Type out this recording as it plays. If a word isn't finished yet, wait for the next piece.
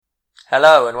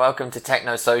Hello and welcome to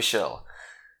Techno Social.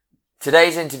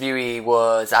 Today's interviewee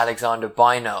was Alexander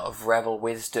Beiner of Rebel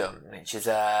Wisdom, which is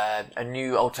a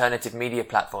new alternative media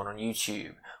platform on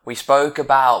YouTube. We spoke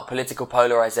about political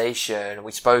polarization,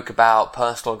 we spoke about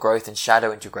personal growth and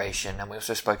shadow integration, and we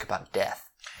also spoke about death.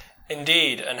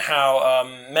 Indeed, and how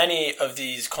many of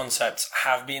these concepts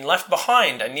have been left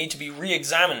behind and need to be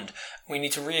re-examined. We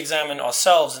need to re-examine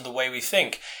ourselves and the way we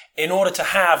think in order to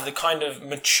have the kind of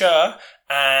mature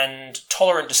and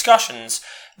tolerant discussions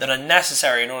that are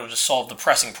necessary in order to solve the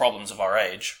pressing problems of our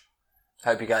age.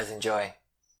 Hope you guys enjoy.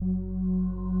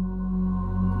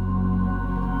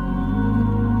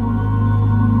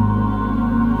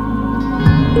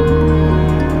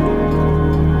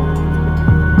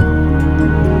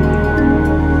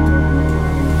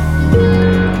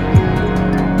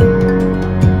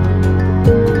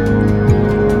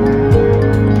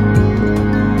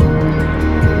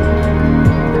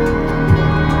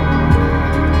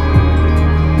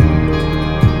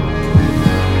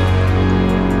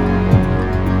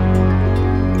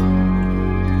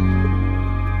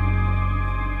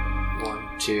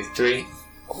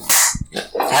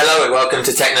 Hello and welcome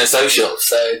to Techno Social.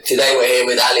 So today we're here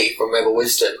with Ali from Rebel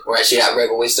Wisdom. We're actually at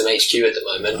Rebel Wisdom HQ at the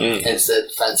moment, hence the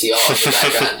fancy art in the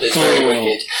background. It's very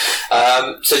wicked.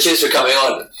 So cheers for coming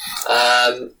on.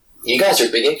 You guys are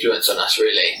a big influence on us,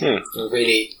 really. I'm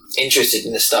really interested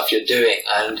in the stuff you're doing.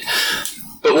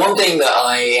 But one thing that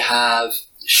I have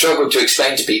struggled to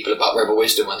explain to people about Rebel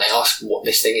Wisdom when they ask what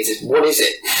this thing is what is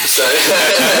it? So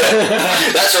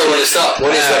that's where I want to start.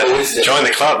 What is Rebel Wisdom? Join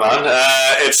the club, man.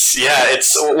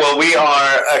 We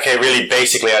are really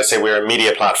basically I'd say we're a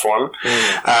media platform.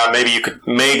 Maybe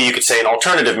you could say an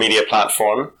alternative media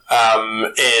platform.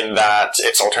 In that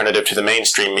it's alternative to the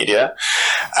mainstream media,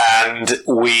 and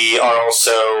we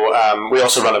also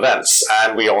run events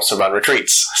and we also run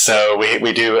retreats. So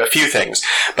we do a few things,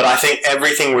 but I think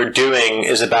everything we're doing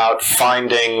is about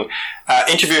finding,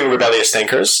 interviewing rebellious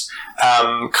thinkers,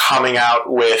 coming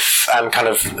out with and kind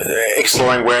of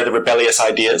exploring where the rebellious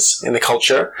ideas in the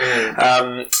culture,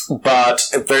 but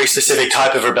a very specific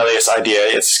type of rebellious idea.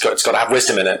 It's got to have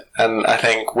wisdom in it, and I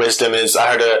think wisdom is.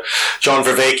 I heard John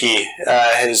Vervaeke,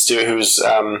 who's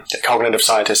a cognitive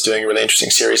scientist, doing a really interesting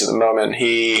series at the moment.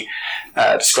 He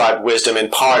described wisdom in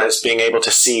part as being able to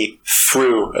see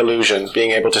through illusion,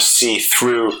 being able to see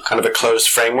through kind of a closed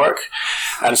framework,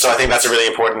 and so I think that's a really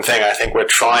important thing. I think we're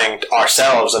trying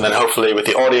ourselves, and then hopefully with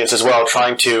the audience as well,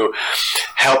 trying to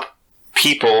help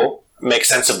people make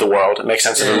sense of the world, make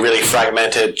sense of a really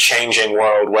fragmented, changing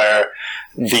world where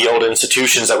the old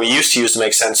institutions that we used to use to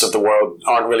make sense of the world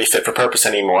aren't really fit for purpose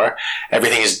anymore.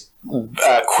 Everything is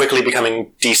quickly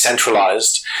becoming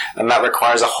decentralized, and that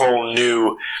requires a whole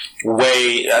new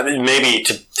way, maybe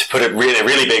to put it really,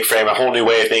 really big frame, a whole new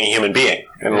way of being a human being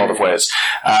in a lot of ways,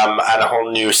 and a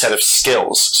whole new set of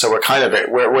skills. So we're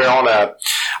on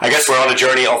a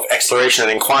journey of exploration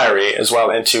and inquiry as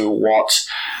well into what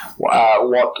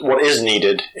is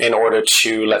needed in order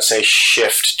to, let's say,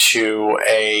 shift to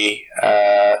a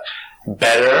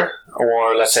better,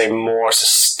 or let's say more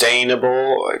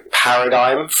sustainable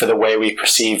paradigm for the way we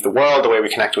perceive the world, the way we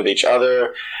connect with each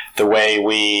other, the way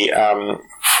we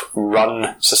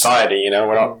run society.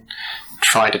 We're not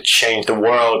trying to change the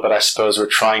world, but I suppose we're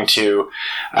trying to,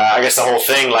 I guess the whole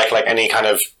thing, like any kind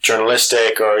of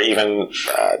journalistic or even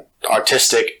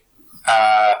artistic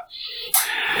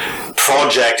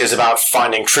project, is about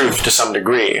finding truth to some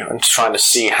degree and trying to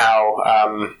see how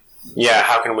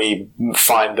can we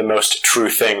find the most true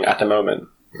thing at the moment.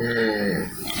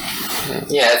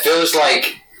 Yeah, it feels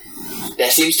like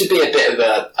there seems to be a bit of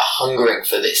a hungering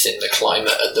for this in the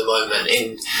climate at the moment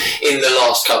in the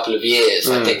last couple of years.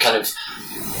 I think kind of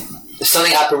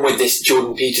something happened with this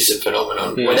Jordan Peterson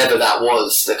phenomenon, whenever that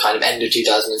was, the kind of end of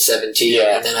 2017.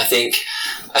 And then I think,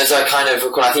 as I kind of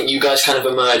recall, I think you guys kind of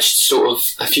emerged sort of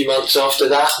a few months after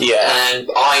that. And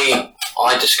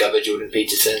I discovered Jordan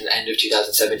Peterson end of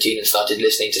 2017 and started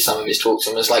listening to some of his talks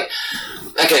and was like,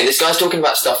 okay, this guy's talking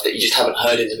about stuff that you just haven't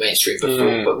heard in the mainstream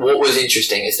before. But what was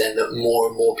interesting is then that more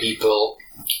and more people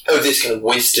of this kind of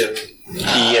wisdom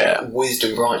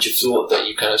branch of thought that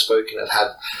you've kind of spoken of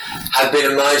have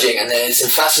been emerging, and there's some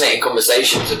fascinating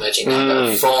conversations emerging now that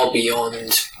are far beyond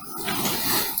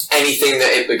anything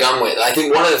that it began with. I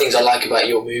think one of the things I like about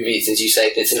your movies is you say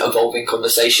that it's an evolving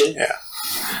conversation.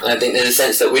 And I think there's a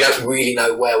sense that we don't really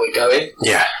know where we're going.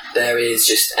 There is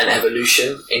just an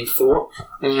evolution in thought,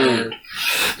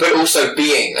 but also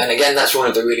being. And again, that's one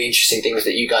of the really interesting things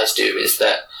that you guys do, is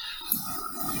that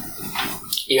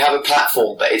you have a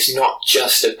platform, but it's not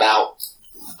just about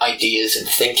ideas and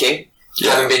thinking.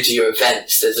 having been to your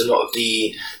events, there's a lot of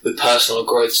the personal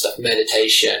growth stuff,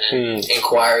 meditation and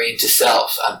inquiry into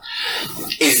self.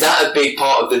 Is that a big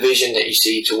part of the vision that you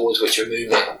see towards which you're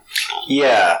moving?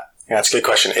 Yeah, that's a good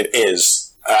question. It is.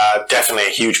 Definitely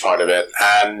a huge part of it.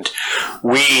 And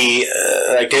we,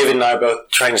 like David and I are both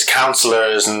trained as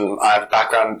counselors, and I have a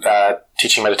background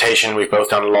teaching meditation. We've both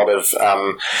done a lot of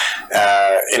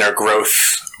inner growth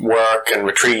work and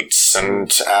retreats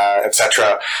and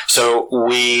etc. So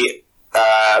we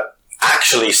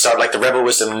actually started, like, the Rebel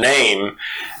Wisdom name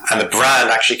and the brand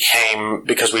actually came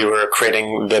because we were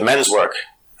creating the men's work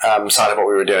side of what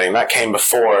we were doing. That came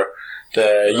before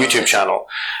the YouTube channel.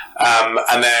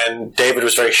 And then David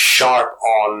was very sharp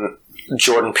on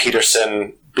Jordan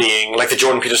Peterson being like the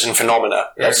Jordan Peterson phenomena,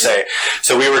 let's say.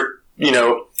 So we were,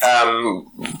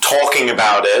 talking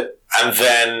about it, and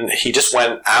then he just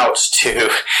went out to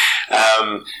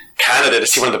Canada to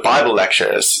see one of the Bible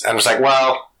lectures and was like,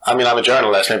 well, I mean, I'm a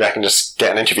journalist, maybe I can just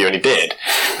get an interview, and he did,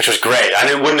 which was great. And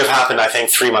it wouldn't have happened, I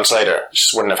think, 3 months later. It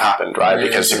just wouldn't have happened, right?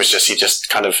 Because it was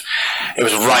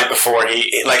right before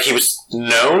he was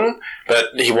known, but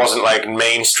he wasn't like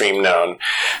mainstream known.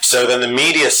 So then the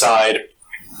media side,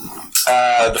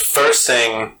 the first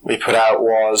thing we put out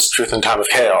was Truth in Time of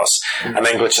Chaos, and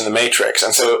then Glitch in the Matrix.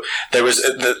 And so there was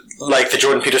the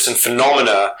Jordan Peterson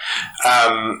phenomena,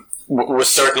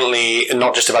 was certainly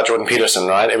not just about Jordan Peterson,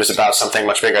 right? It was about something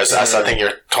much bigger, as I think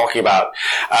you're talking about.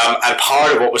 And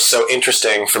part of what was so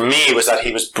interesting for me was that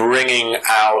he was bringing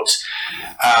out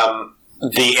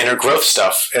the inner growth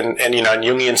stuff and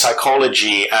Jungian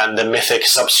psychology and the mythic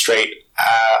substrate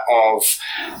of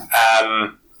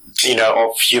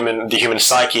the human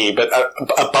psyche. But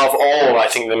above all, I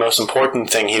think the most important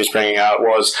thing he was bringing out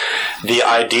was the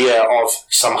idea of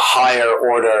some higher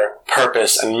order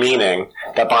purpose and meaning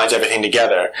that binds everything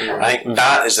together. I think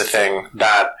that is the thing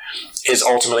that is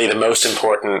ultimately the most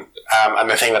important, and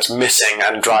the thing that's missing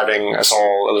and driving us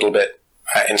all a little bit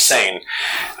insane.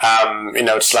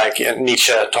 It's like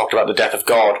Nietzsche talked about the death of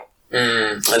God.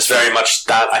 It's very much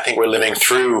that. I think we're living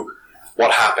through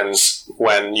what happens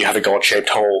when you have a God-shaped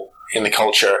hole in the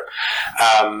culture.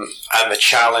 And the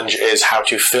challenge is how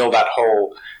to fill that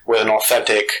hole with an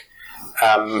authentic,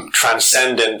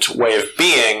 transcendent way of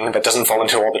being that doesn't fall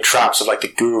into all the traps of like the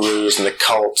gurus and the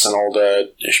cults and all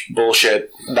the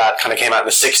bullshit that kind of came out in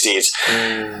the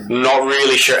 60s. Not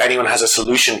really sure anyone has a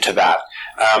solution to that.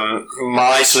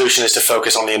 My solution is to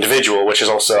focus on the individual, which is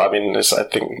also, is, I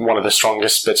think, one of the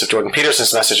strongest bits of Jordan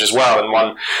Peterson's message as well, and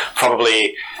one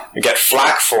probably get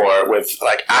flack for with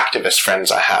like activist friends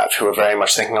I have who are very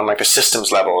much thinking on like the systems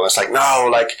level. And it's like, no,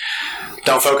 like,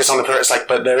 don't focus on the person. It's like,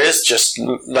 but there is just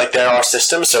like, there are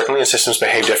systems, certainly, and systems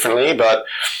behave differently. But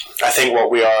I think what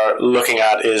we are looking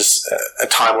at is a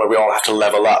time where we all have to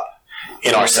level up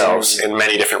in ourselves in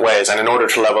many different ways. And in order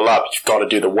to level up, you've got to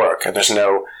do the work, and there's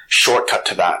no shortcut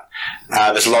to that.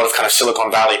 There's a lot of kind of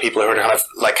Silicon Valley people who are kind of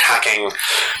like hacking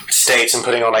states and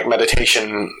putting on like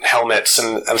meditation helmets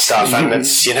and stuff. And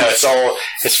it's,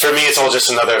 for me, it's all just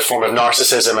another form of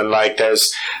narcissism. And like, there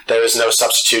is no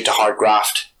substitute to hard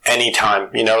graft. Anytime,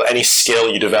 any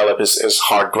skill you develop is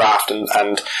hard graft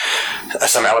and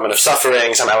some element of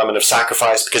suffering, some element of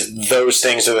sacrifice, because those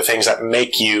things are the things that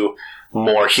make you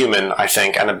more human, I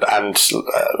think, and what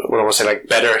I want to say, like,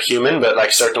 better human, but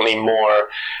like certainly more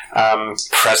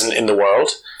present in the world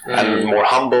and more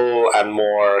humble and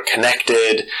more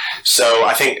connected. So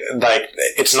I think like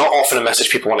it's not often a message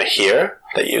people want to hear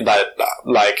that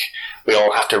like we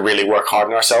all have to really work hard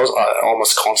on ourselves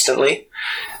almost constantly.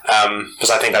 Because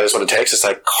I think that is what it takes. It's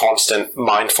like constant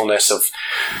mindfulness of,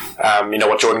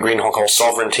 what Jordan Greenhall calls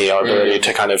sovereignty, our ability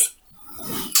to kind of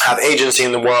have agency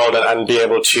in the world and be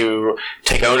able to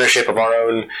take ownership of our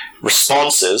own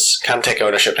responses. Can't take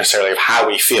ownership necessarily of how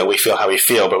we feel. We feel how we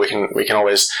feel, but we can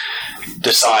always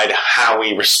decide how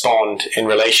we respond in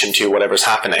relation to whatever's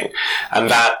happening. And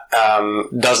that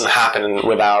doesn't happen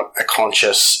without a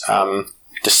conscious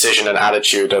decision and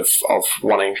attitude of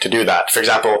wanting to do that. For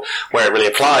example, where it really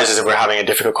applies is if we're having a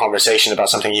difficult conversation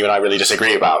about something you and I really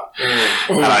disagree about,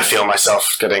 and I feel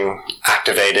myself getting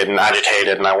activated and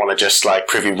agitated, and I want to just like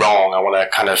prove you wrong. I want to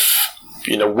kind of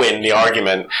win the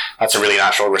argument. That's a really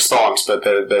natural response, but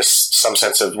there's some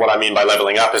sense of what I mean by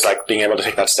leveling up is like being able to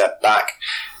take that step back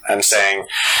and saying,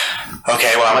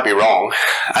 okay, well, I might be wrong.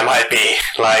 I might be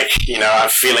like, I'm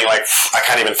feeling like I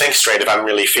can't even think straight if I'm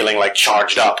really feeling like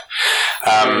charged up.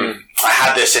 I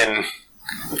had this in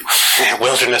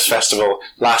Wilderness Festival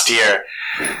last year,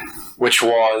 which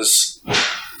was,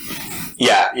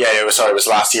 it was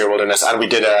last year, Wilderness, and we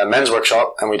did a men's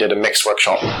workshop and we did a mixed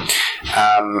workshop.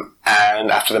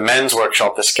 And after the men's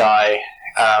workshop, this guy,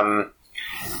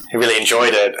 he really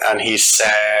enjoyed it, and he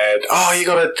said, "Oh, you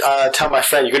got to tell my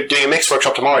friend. You're doing a mix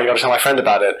workshop tomorrow. You got to tell my friend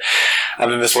about it."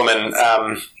 And then this woman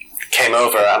came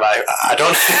over, and I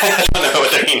don't I don't know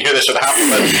whether he knew this would happen,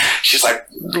 but she's like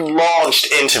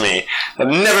launched into me. I've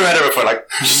never met her before, like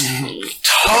just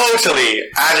totally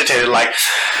agitated, like,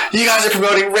 "You guys are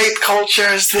promoting rape culture,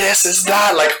 is this, is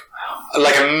that," like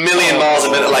a million miles a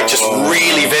minute, like just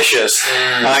really vicious.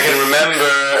 And I can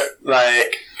remember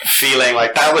like feeling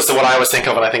like that was what I was thinking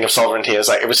of when I think of sovereignty. Is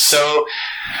like I was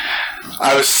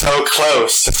so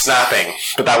close to snapping,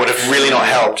 but that would have really not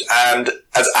helped. And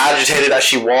as agitated as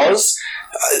she was,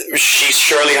 she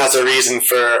surely has a reason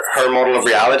for her model of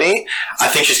reality. I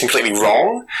think she's completely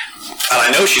wrong, and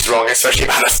I know she's wrong, especially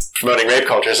about us promoting rape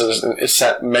culture. So it's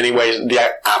in many ways the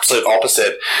absolute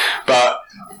opposite. But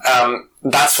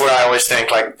that's where I always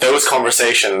think like those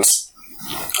conversations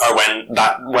are when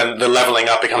the leveling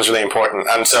up becomes really important.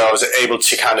 And so I was able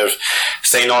to kind of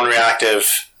stay non-reactive,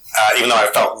 even though I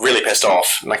felt really pissed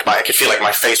off. Like I could feel like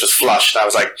my face was flushed. I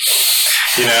was like,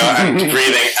 and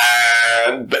breathing,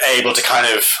 and able to kind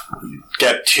of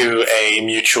get to a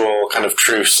mutual kind of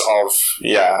truce of,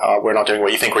 we're not doing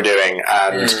what you think we're doing,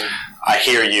 and I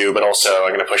hear you, but also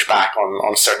I'm going to push back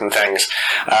on certain things.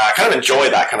 I kind of enjoy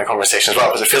that kind of conversation as well,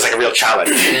 because it feels like a real challenge,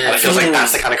 and it feels like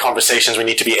that's the kind of conversations we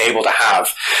need to be able to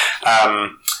have.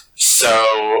 And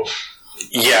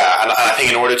I think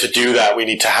in order to do that, we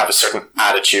need to have a certain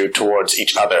attitude towards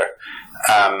each other.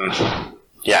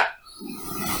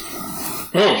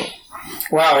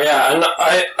 Wow, yeah, and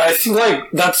I think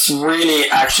like that's really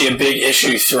actually a big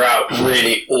issue throughout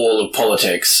really all of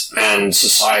politics and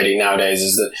society nowadays,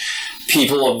 is that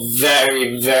people are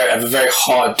have a very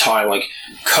hard time like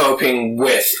coping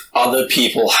with other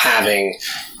people having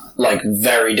like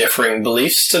very differing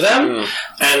beliefs to them.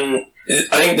 And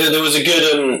I think there was a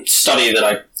good study that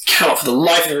I cannot for the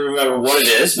life of me remember what it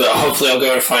is, but hopefully I'll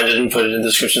go and find it and put it in the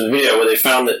description of the video, where they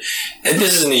found that, and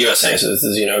this is in the USA, so this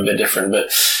is, a bit different,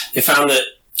 but they found that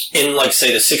in, like,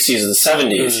 say, the 60s or the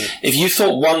 70s, if you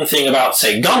thought one thing about,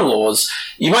 say, gun laws,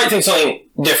 you might think something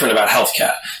different about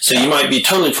healthcare. So you might be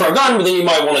totally pro-gun, but then you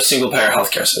might want a single-payer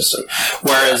healthcare system.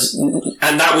 Whereas,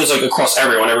 and that was, like, across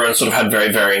everyone sort of had very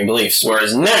varying beliefs.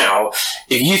 Whereas now,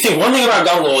 if you think one thing about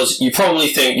gun laws, you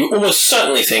almost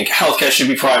certainly think healthcare should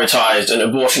be privatized and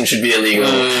abortion should be illegal.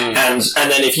 And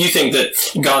then if you think that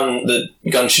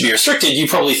guns should be restricted, you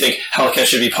probably think healthcare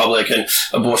should be public and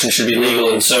abortion should be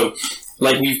legal. And so,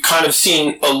 like, we've kind of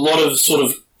seen a lot of sort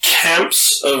of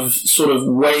camps of sort of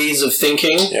ways of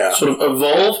thinking sort of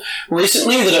evolve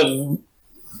recently that are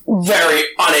very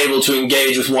unable to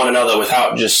engage with one another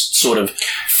without just sort of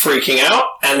freaking out.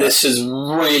 And this has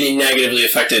really negatively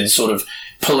affected sort of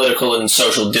political and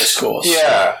social discourse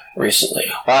recently.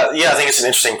 I think it's an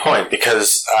interesting point,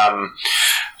 because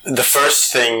the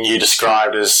first thing you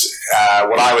described is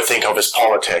what I would think of as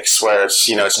politics, where it's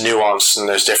it's nuanced and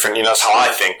there's different. That's how I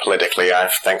think politically. I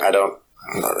think I don't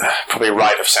probably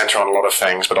right of center on a lot of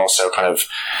things, but also kind of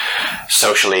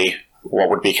socially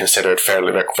what would be considered very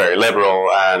liberal,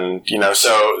 and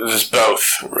so there's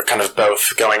both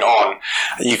going on.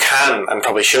 You can and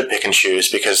probably should pick and choose,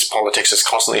 because politics is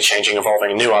constantly changing,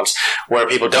 evolving, and nuanced. Where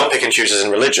people don't pick and choose is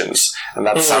in religions, and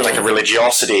that sounds like a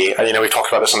religiosity. We've talked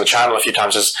about this on the channel a few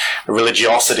times, as a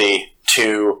religiosity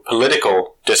to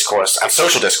political discourse and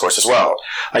social discourse as well.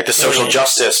 Like the social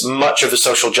justice, much of the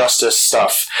social justice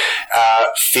stuff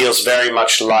feels very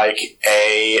much like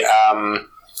a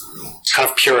kind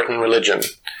of Puritan religion,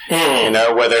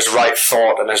 where there's right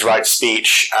thought and there's right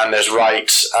speech and there's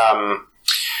right,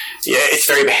 it's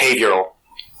very behavioral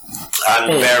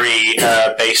and very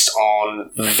based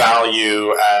on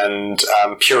value and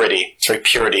purity. It's very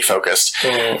purity focused.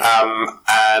 And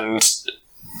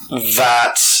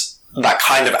that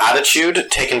kind of attitude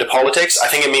taken to politics, I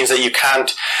think it means that you can't,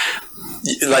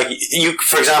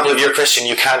 for example, if you're a Christian,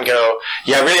 you can't go,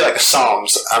 I really like the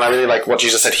Psalms, and I really like what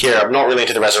Jesus said here. I'm not really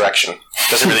into the resurrection.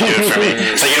 Doesn't really do it for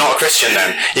me. So you're not a Christian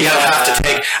then. You kind of have to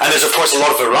take, and there's of course a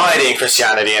lot of variety in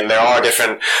Christianity, and there are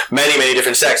many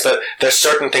different sects, but there's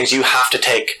certain things you have to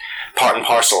take part and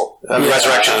parcel. And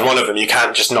resurrection is one of them. You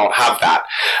can't just not have that.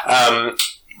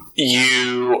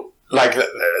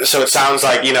 So it sounds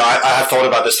like, I have thought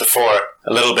about this before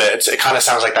a little bit. It kind of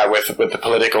sounds like that with the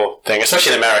political thing,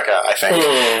 especially in America, I think.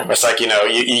 Where it's like, you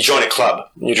join a club,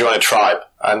 you join a tribe,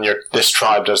 and this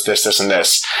tribe does this, and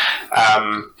this.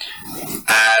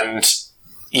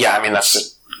 That's a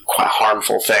quite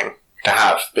harmful thing to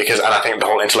have, and I think the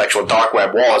whole intellectual dark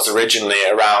web was originally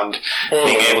around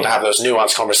being able to have those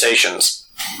nuanced conversations.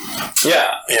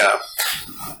 Yeah.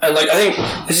 And I think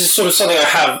this is sort of something I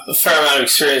have a fair amount of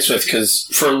experience with, because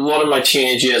for a lot of my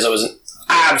teenage years I was an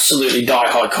absolutely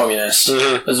diehard communist.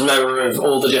 As a member of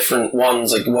all the different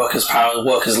ones, like Workers' Power,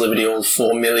 Workers' Liberty, all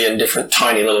 4 million different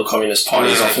tiny little communist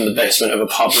parties off in the basement of a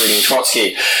pub reading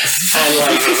Trotsky. And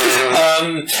like,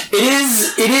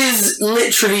 it is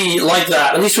literally like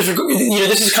that. At least with,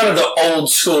 this is kind of the old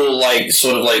school, like,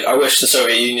 sort of like, I wish the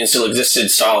Soviet Union still existed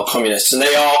style communists. And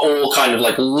they are all kind of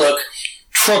like, look,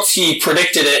 Trotsky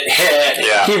predicted it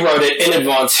here. He wrote it in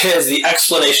advance. Here's the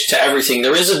explanation to everything.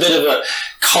 There is a bit of a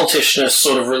cultishness,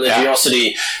 sort of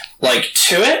religiosity, like,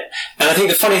 to it. And I think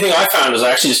the funny thing I found is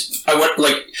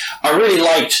I really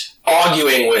liked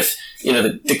arguing with,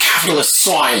 the capitalist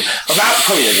swine about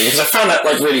communism, because I found that,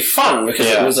 like, really fun, because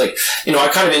it was like, I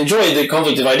kind of enjoyed the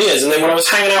conflict of ideas. And then when I was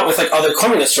hanging out with, like, other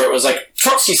communists, where it was like,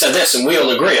 Trotsky said this and we all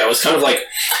agree, I was kind of like,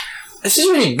 this is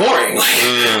really boring. Like,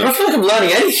 I don't feel like I'm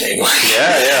learning anything. Like,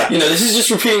 this is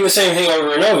just repeating the same thing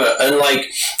over and over. And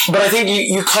like, but I think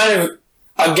you kind of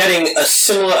are getting a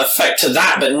similar effect to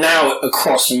that, but now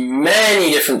across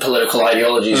many different political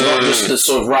ideologies, not just the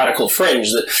sort of radical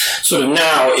fringe. That sort of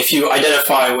now, if you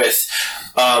identify with,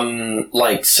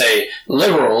 like, say,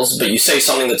 liberals, but you say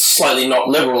something that's slightly not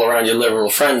liberal around your liberal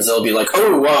friends, they'll be like,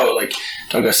 oh, whoa, like,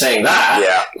 don't go saying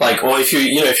that. Like, or if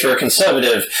if you're a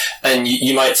conservative, and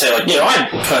you might say, like, I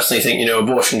personally think,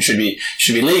 abortion should be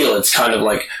legal. It's kind of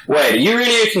like, wait, are you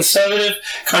really a conservative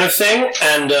kind of thing?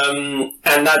 And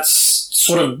that's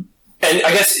sort of, and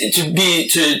I guess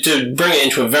to bring it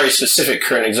into a very specific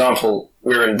current example,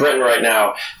 we're in Britain right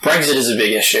now. Brexit is a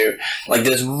big issue. Like,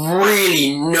 there's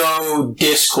really no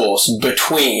discourse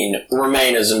between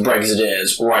Remainers and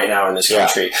Brexiteers right now in this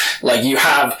country. Like, you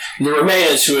have the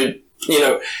Remainers who are,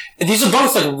 these are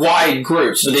both, like, wide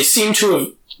groups, but they seem to have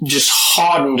just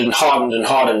hardened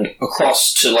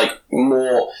across to, like,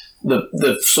 more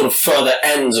the sort of further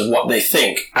ends of what they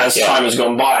think as time has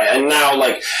gone by. And now,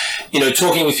 like,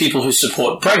 talking with people who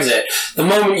support Brexit, the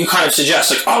moment you kind of suggest,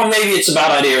 like, oh, maybe it's a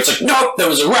bad idea, it's like, nope, there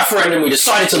was a referendum, we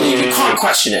decided to leave, you can't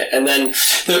question it. And then,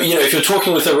 if you're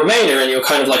talking with a Remainer and you're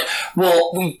kind of like,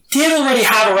 well, we did already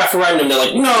have a referendum, they're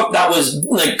like, no, that was,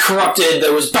 like, corrupted,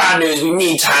 there was bad news, we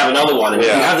need to have another one. And you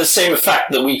have the same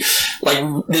effect that we, like,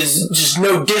 there's just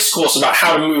no discourse about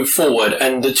how to move forward.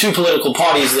 And the two political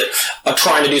parties that are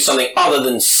trying to do something other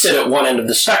than sit at one end of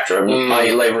the spectrum,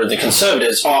 i.e. Labour and the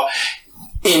Conservatives, are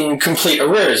in complete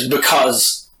arrears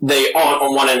because they aren't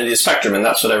on one end of the spectrum, and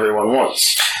that's what everyone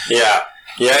wants.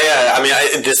 I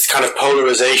mean, this kind of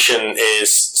polarization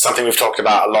is something we've talked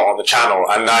about a lot on the channel,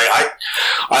 and I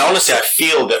honestly, I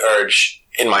feel the urge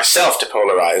in myself to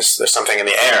polarize. There's something in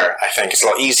the air. I think it's a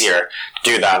lot easier to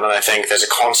do that, and I think there's a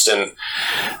constant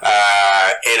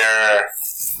inner.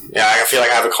 I feel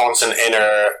like I have a constant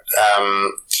inner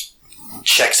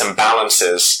checks and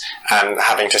balances, and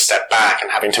having to step back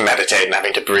and having to meditate and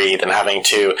having to breathe and having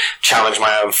to challenge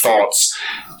my own thoughts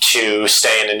to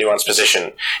stay in a nuanced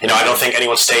position. I don't think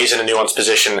anyone stays in a nuanced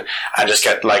position and just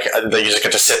get like, you just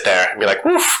get to sit there and be like,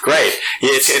 woof, great.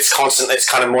 It's constant. It's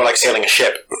kind of more like sailing a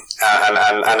ship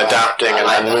and adapting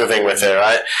and moving with it,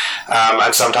 right?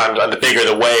 And sometimes the bigger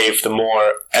the wave, the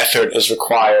more effort is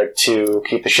required to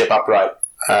keep the ship upright.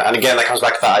 And again, that comes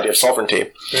back to that idea of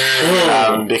sovereignty,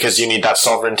 because you need that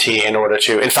sovereignty in order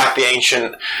to. In fact, the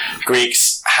ancient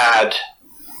Greeks had.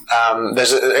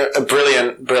 There's a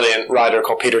brilliant writer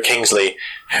called Peter Kingsley,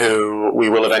 who we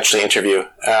will eventually interview.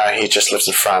 He just lives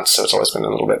in France, so it's always been a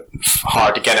little bit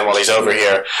hard to get him while he's over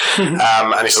here.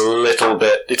 And he's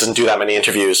he doesn't do that many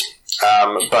interviews.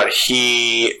 But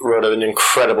he wrote an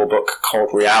incredible book called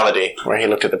Reality, where he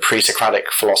looked at the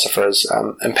pre-Socratic philosophers,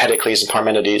 Empedocles and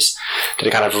Parmenides, did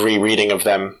a kind of rereading of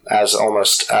them as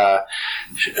almost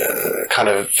kind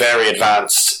of very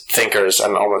advanced thinkers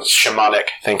and almost shamanic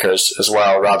thinkers as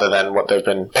well, rather than what they've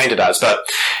been painted as. But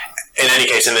in any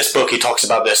case, in this book, he talks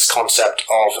about this concept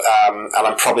of, and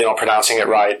I'm probably not pronouncing it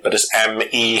right, but it's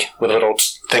M-E with a little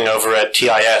thing over it,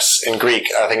 T-I-S in Greek.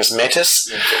 I think it's metis.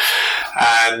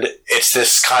 And it's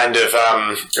this kind of,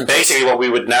 basically what we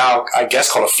would now, I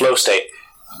guess, call a flow state.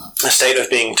 A state of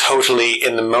being totally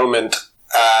in the moment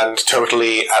and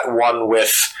totally at one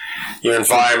with your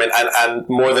environment. And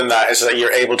more than that is that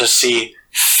you're able to see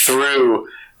through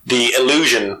the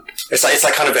illusion. It's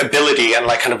like kind of ability and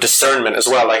like kind of discernment as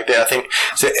well. Like I think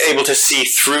it's able to see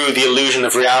through the illusion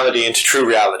of reality into true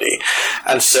reality.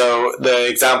 And so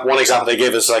one example they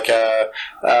give is like a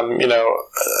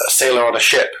sailor on a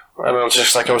ship. I mean, it's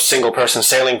just like a single person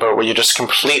sailing boat where you're just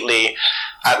completely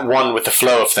at one with the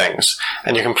flow of things,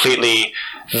 and you're completely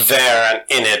there and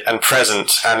in it and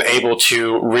present and able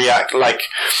to react. Like,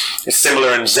 it's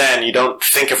similar in Zen. You don't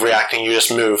think of reacting, you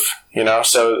just move, you know?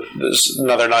 So there's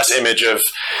another nice image of,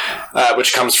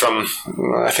 which comes from,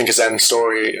 I think, a Zen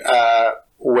story,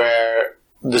 where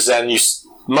the Zen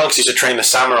monks used to train the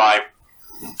samurai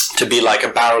to be like a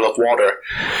barrel of water.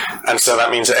 And so that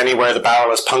means that anywhere the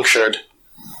barrel is punctured,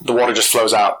 the water just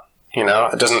flows out. You know,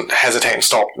 it doesn't hesitate and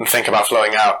stop and think about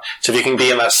flowing out. So if you can be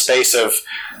in that space of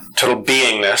total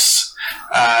beingness,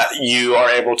 you are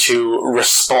able to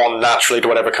respond naturally to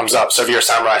whatever comes up. So if you're a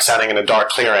samurai standing in a dark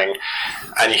clearing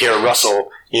and you hear a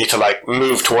rustle, you need to like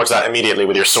move towards that immediately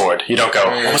with your sword. You don't go,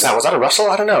 what was that? Was that a rustle?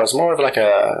 I don't know. It's more of like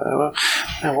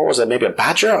what was it? Maybe a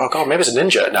badger? Oh god, maybe it's a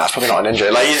ninja. No, it's probably not a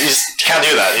ninja. Like, you just can't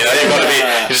do that. You know, you've got to be,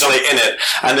 you're just only in it.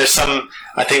 And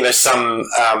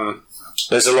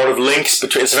there's a lot of links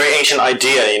between, it's a very ancient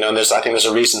idea, you know, and I think there's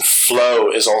a reason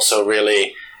flow is also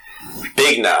really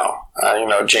big now. You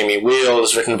know, Jamie Wheal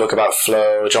has written a book about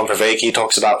flow. John Vervaeke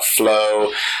talks about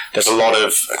flow. There's a lot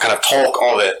of kind of talk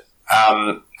of it.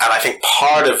 And I think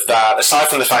part of that, aside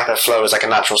from the fact that flow is like a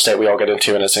natural state we all get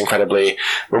into and it's incredibly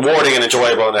rewarding and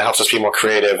enjoyable and it helps us be more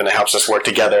creative and it helps us work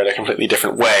together in a completely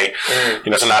different way. You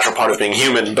know, it's a natural part of being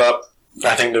human. But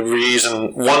I think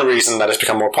one reason that it's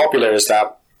become more popular is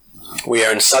that we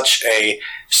are in such a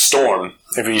storm,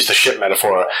 if we use the ship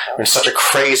metaphor, we're in such a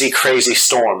crazy, crazy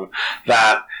storm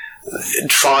that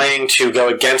trying to go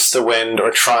against the wind or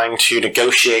trying to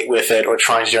negotiate with it or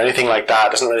trying to do anything like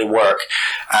that doesn't really work.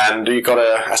 And you've got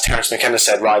to, as Terence McKenna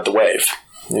said, ride the wave.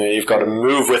 You know, you've got to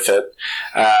move with it.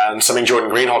 And something Jordan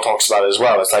Greenhalgh talks about as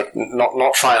well. It's like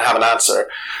not try and have an answer.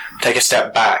 Take a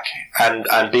step back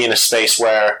and be in a space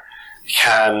where you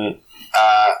can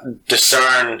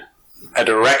discern a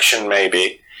direction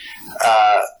maybe.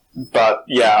 But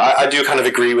yeah, I do kind of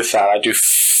agree with that. I do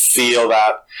feel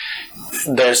that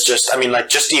there's just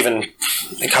even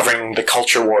covering the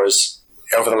culture wars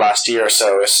over the last year or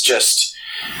so, it's just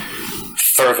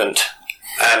fervent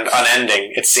and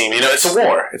unending, it seems. You know, it's a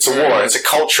war. It's a war. It's a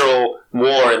cultural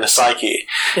war in the psyche.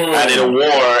 And in a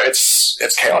war, it's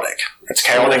chaotic. It's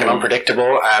chaotic and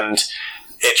unpredictable, and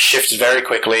it shifts very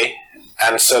quickly.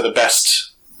 And so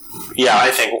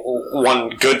I think one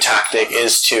good tactic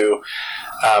is to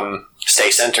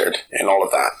stay centered in all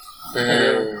of that.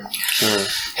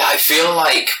 Yeah, I feel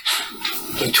like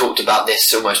you talked about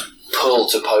this almost pull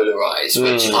to polarize,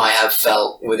 which I have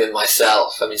felt within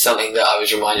myself. I mean, something that I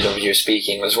was reminded of you were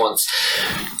speaking was once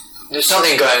there's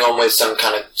something going on with some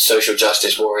kind of social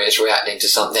justice warriors reacting to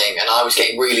something, and I was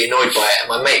getting really annoyed by it, and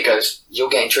my mate goes, "You're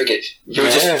getting triggered. You're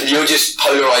just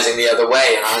polarizing the other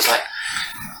way." And I was like,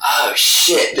 oh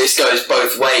shit, this goes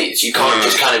both ways. You can't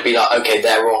just kind of be like, okay,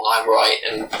 they're wrong, I'm right,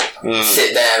 and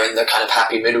sit there in the kind of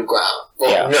happy middle ground.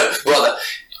 Well, no, brother,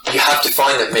 you have to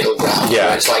find the middle ground.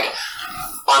 Where it's like,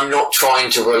 I'm not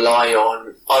trying to rely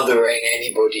on othering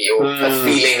anybody or a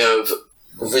feeling of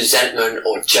resentment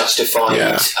or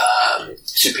justified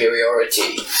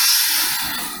superiority.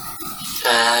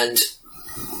 And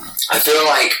I feel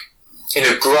like, you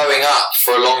know, growing up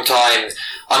for a long time,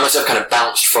 I myself kind of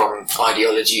bounced from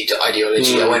ideology to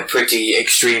ideology. I went pretty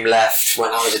extreme left when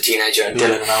I was a teenager, and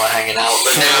Dylan and I were hanging out.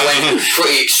 But then I went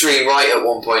pretty extreme right at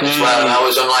one point as well. And I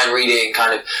was online reading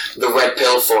kind of the red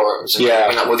pill forums. And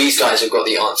being like, well, these guys have got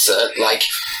the answer. Like,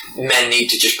 men need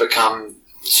to just become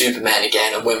Superman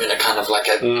again, and women are kind of like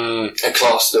a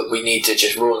class that we need to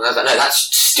just rule. And I was like, no, that's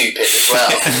stupid as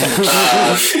well.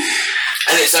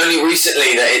 And it's only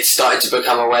recently that it's started to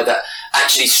become aware that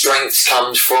actually strength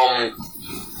comes from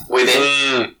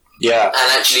within.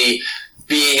 And actually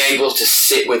being able to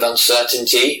sit with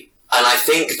uncertainty. And I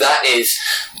think that is,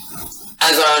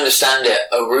 as I understand it,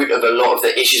 a root of a lot of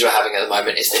the issues we're having at the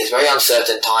moment is that it's very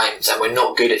uncertain times and we're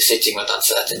not good at sitting with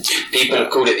uncertainty. People have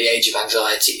called it the age of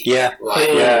anxiety.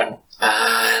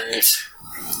 And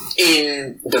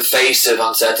in the face of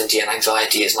uncertainty and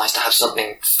anxiety, it's nice to have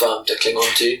something firm to cling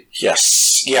on to.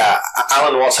 Yes. Yeah.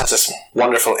 Alan Watts has this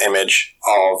wonderful image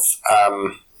of,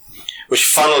 which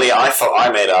funnily I thought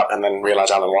I made up and then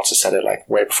realised Alan Watts has said it like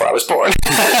way before I was born. And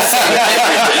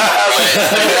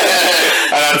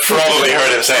I'd probably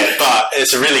heard him say it, but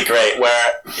it's really great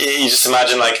where you just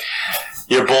imagine like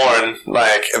you're born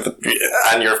like,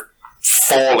 and you're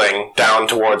falling down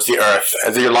towards the earth.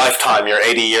 Your lifetime, your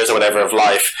 80 years or whatever of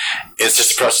life, is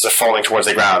just a process of falling towards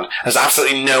the ground. There's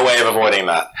absolutely no way of avoiding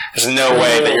that. There's no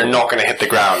way that you're not going to hit the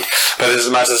ground. But there's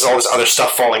all this other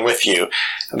stuff falling with you.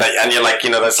 And you're like,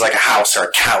 there's like a house or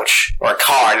a couch or a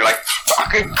car, and you're like,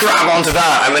 fucking grab onto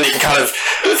that. And then you can kind of,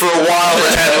 for a while,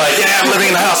 pretend like, yeah, I'm living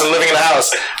in the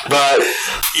house. But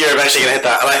you're eventually going to hit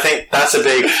that. And I think that's a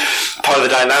big part of the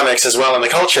dynamics as well in the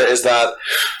culture, is that,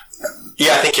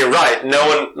 yeah, I think you're right. No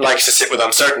one likes to sit with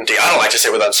uncertainty. I don't like to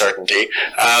sit with uncertainty.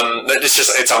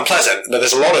 It's unpleasant. But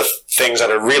there's a lot of things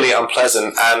that are really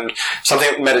unpleasant, and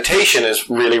something meditation is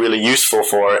really, really useful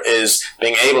for is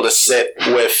being able to sit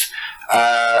with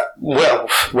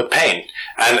pain,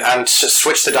 and to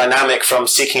switch the dynamic from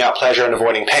seeking out pleasure and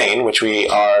avoiding pain, which we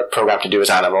are programmed to do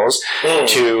as animals,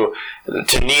 to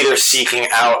neither seeking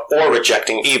out or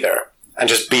rejecting either, and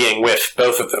just being with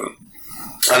both of them.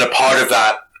 And a part of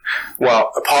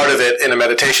it in a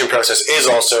meditation process is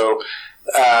also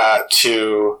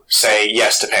to say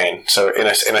yes to pain. So in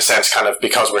a sense, kind of,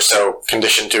 because we're so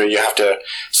conditioned to it, you have to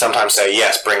sometimes say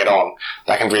yes, bring it on.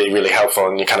 That can be really, really helpful,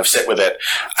 and you kind of sit with it.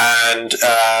 And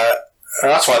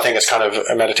that's why I think it's kind of,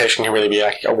 a meditation can really be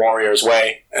like a warrior's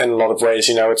way in a lot of ways.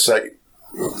 It's like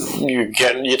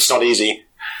it's not easy.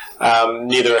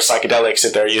 Neither are psychedelics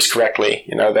if they're used correctly.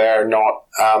 They're not.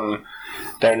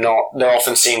 They're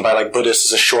often seen by like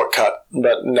Buddhists as a shortcut,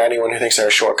 but anyone who thinks they're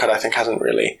a shortcut, I think, hasn't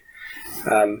really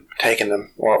taken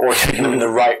them, or taken them in the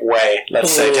right way.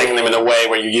 Let's say taking them in a way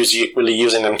where you're really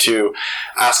using them to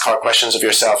ask hard questions of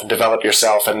yourself and develop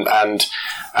yourself, and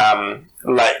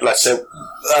like, let's say,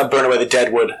 burn away the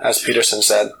dead wood, as Peterson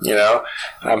said, but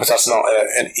that's not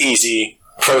an easy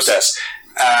process,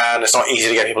 and it's not easy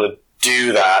to get people to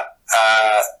do that.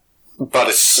 But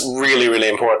it's really, really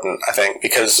important, I think,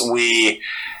 because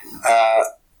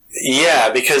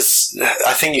because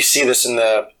I think you see this in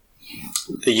the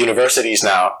universities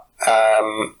now,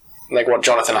 like what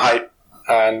Jonathan Haidt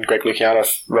and Greg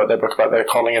Lukianoff wrote their book about, The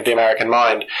Calling of the American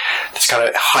Mind, this kind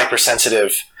of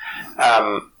hypersensitive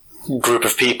group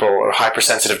of people, or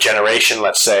hypersensitive generation,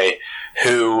 let's say,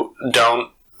 who don't,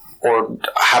 or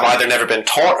have either never been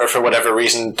taught, or for whatever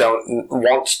reason don't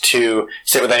want to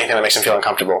sit with anything that makes them feel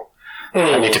uncomfortable.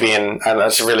 I need to be in, and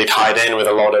that's really tied in with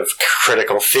a lot of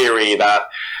critical theory that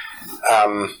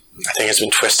I think has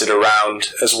been twisted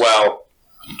around as well,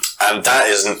 and that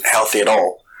isn't healthy at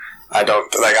all. I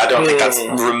don't think that's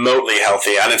remotely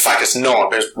healthy, and in fact, it's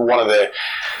not. There's one of the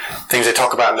things they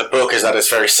talk about in the book is that it's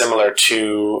very similar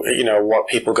to what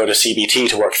people go to CBT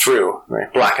to work through,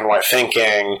 right? Black and white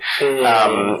thinking,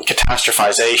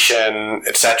 catastrophization,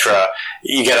 etc.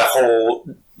 You get a whole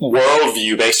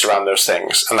worldview based around those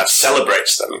things, and that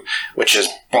celebrates them, which is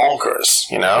bonkers,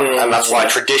 and that's why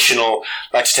traditional,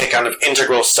 like to take kind of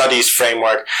integral studies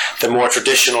framework, the more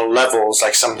traditional levels,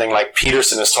 like something like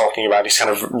Peterson is talking about, he's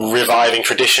kind of reviving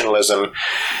traditionalism,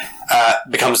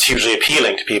 becomes hugely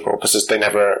appealing to people, because they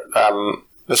never,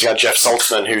 there's a guy, Jeff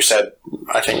Saltzman, who said,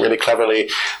 I think really cleverly,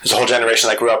 there's a whole generation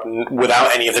that grew up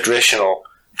without any of the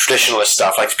traditionalist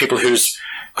stuff, like people who's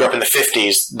grew up in the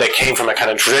 50s, they came from a kind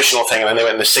of traditional thing, and then they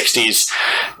went in the 60s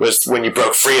was when you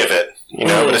broke free of it,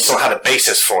 but it still had a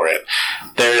basis for it.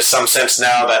 There is some sense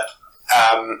now that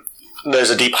there's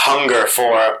a deep hunger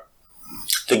for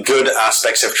the good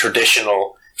aspects of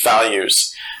traditional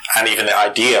values, and even the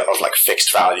idea of like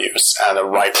fixed values and a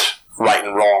right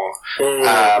and wrong,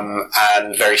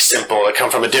 and very simple. They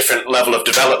come from a different level of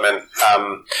development,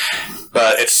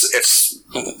 but it's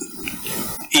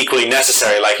equally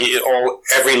necessary. Like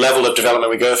every level of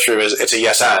development we go through it's a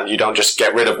yes and. You don't just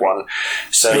get rid of one.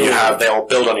 So they all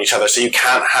build on each other. So you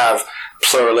can't have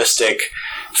pluralistic,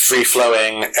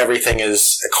 free-flowing, everything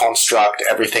is a construct,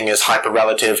 everything is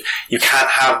hyper-relative. You can't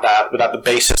have that without the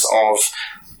basis of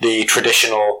the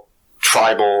traditional,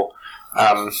 tribal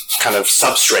kind of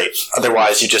substrate.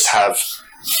 Otherwise, you just have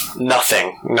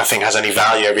nothing. Nothing has any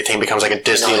value. Everything becomes like a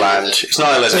Disneyland. It's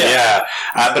nihilism, yeah.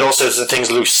 But also, the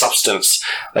things lose substance.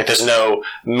 Like, there's no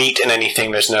meat in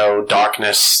anything. There's no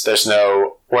darkness.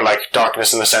 Or like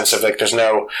darkness in the sense of like, there's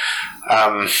no,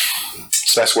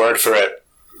 what's the best word for it?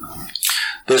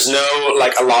 There's no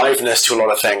like aliveness to a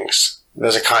lot of things.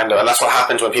 There's a kind of, and that's what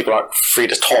happens when people aren't free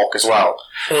to talk as well.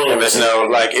 And there's no,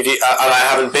 like, if you, and I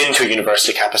haven't been to a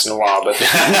university campus in a while, but,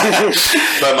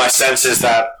 but my sense is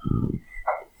that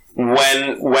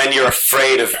when you're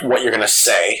afraid of what you're going to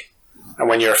say, and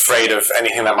when you're afraid of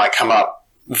anything that might come up,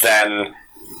 then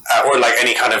or like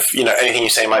any kind of, anything you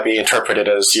say might be interpreted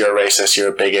as you're a racist, you're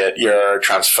a bigot, you're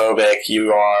transphobic,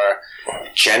 you are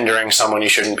gendering someone you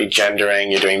shouldn't be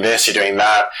gendering, you're doing this, you're doing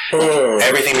that.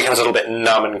 Everything becomes a little bit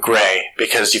numb and grey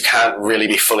because you can't really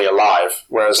be fully alive.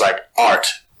 Whereas like art,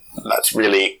 that's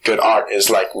really good art, is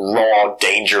like raw,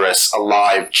 dangerous,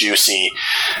 alive, juicy,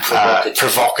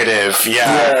 provocative.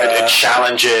 It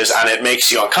challenges and it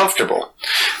makes you uncomfortable.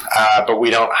 But we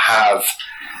don't have,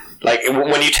 like,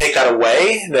 when you take that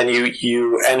away, then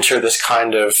you enter this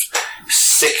kind of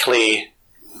sickly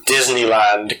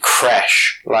Disneyland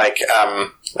creche, like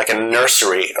a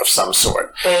nursery of some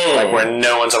sort, like where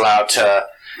no one's allowed to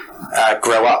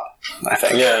grow up, I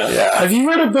think. Yeah. Have you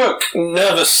read a book,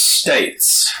 Nervous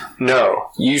States?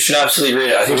 No. You should absolutely read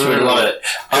it. I think you would love it.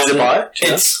 Who's it by?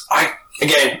 I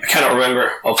cannot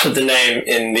remember. I'll put the name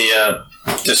in the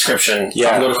description.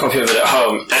 Yeah. I've got a copy of it at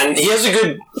home. And he has a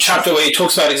good chapter where he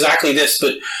talks about exactly this,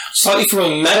 but slightly from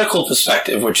a medical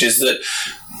perspective, which is that,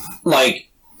 like,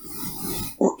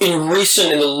 in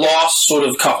the last sort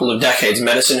of couple of decades,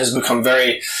 medicine has become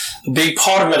a big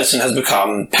part of medicine has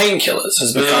become painkillers,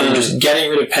 has become just getting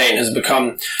rid of pain, has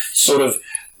become sort of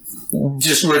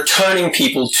just returning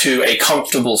people to a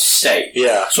comfortable state.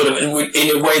 Yeah. Sort of in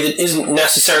a way that isn't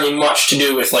necessarily much to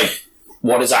do with, like,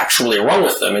 what is actually wrong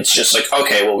with them. It's just like,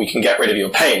 okay, well, we can get rid of your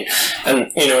pain.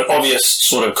 And, an obvious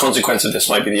sort of consequence of this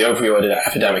might be the opioid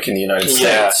epidemic in the United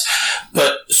States.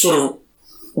 But sort of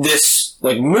this,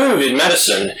 like, move in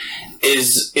medicine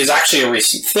is actually a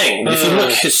recent thing. But if you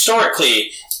look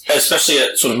historically, especially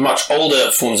at sort of much older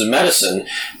forms of medicine,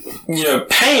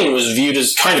 pain was viewed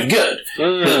as kind of good.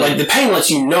 Like, the pain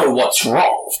lets you know what's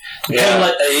wrong. The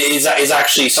pain is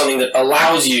actually something that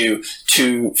allows you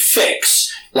to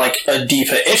fix, like, a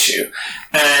deeper issue.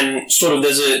 And sort of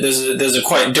there's a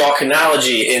quite dark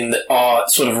analogy in our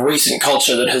sort of recent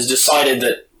culture that has decided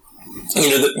that,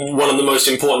 that one of the most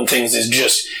important things is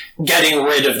just getting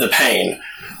rid of the pain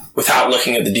without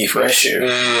looking at the deeper issue.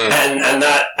 And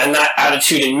that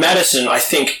attitude in medicine, I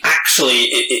think, actually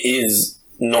it is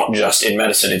not just in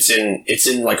medicine. It's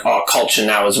in like our culture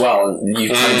now as well. And you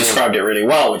kind of described it really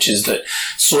well, which is that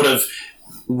sort of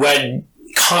we're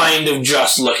kind of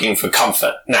just looking for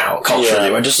comfort now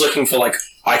culturally. We're just looking for, like,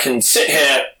 I can sit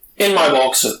here in my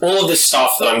box with all of this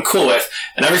stuff that I'm cool with,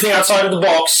 and everything outside of the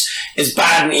box is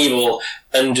bad and evil,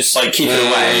 and just, like, keep it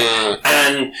away.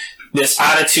 And this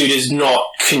attitude is not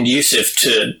conducive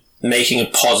to making a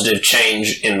positive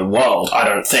change in the world, I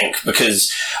don't think,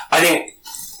 because I think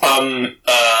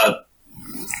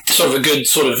sort of a good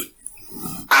sort of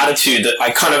attitude that I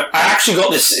actually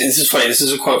got this is funny, this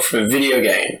is a quote from a video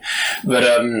game, but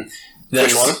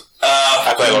which one?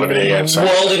 I play a lot of video games. Sorry.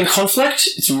 World in Conflict.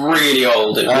 It's really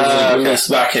old. It was released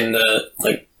back in the,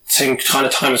 like, same kind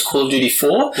of time as Call of Duty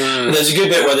 4. And there's a good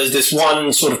bit where there's this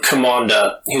one sort of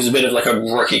commander who's a bit of like a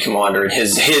rookie commander, and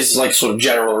his like sort of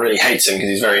general really hates him because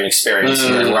he's very inexperienced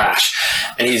and very rash.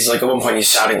 And he's like, at one point he's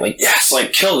shouting like, yes,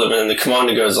 like, kill them. And the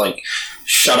commander goes like,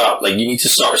 shut up, like, you need to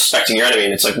start respecting your enemy.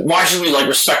 And it's like, why should we, like,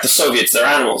 respect the Soviets? They're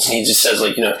animals. And he just says,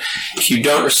 like, if you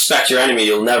don't respect your enemy,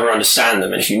 you'll never understand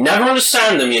them. And if you never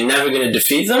understand them, you're never going to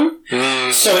defeat them.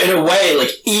 So in a way,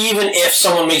 like, even if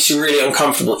someone makes you really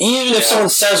uncomfortable, even if someone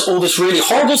says all this really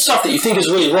horrible stuff that you think is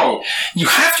really wrong, you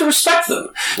have to respect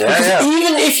them. Because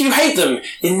even if you hate them,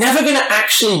 you're never going to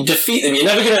actually defeat them. You're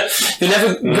never,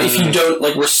 if you don't,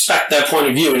 like, respect their point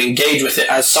of view and engage with it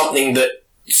as something that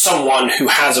someone who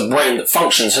has a brain that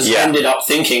functions has ended up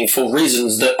thinking for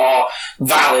reasons that are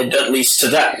valid, at least to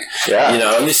them.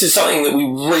 And this is something that we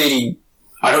really,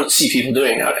 I don't see people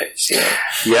doing nowadays.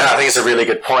 Yeah, I think it's a really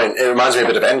good point. It reminds me a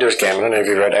bit of Ender's Game. I don't know if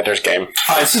you've read Ender's Game.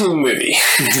 I've seen the movie.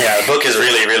 The book is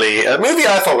really, really... The movie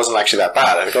I thought wasn't actually that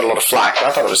bad. It got a lot of flack, but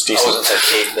I thought it was decent. I wasn't so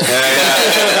keen.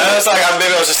 I was like,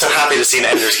 maybe I was just so happy to see an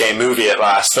Ender's Game movie at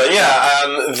last. But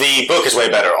the book is way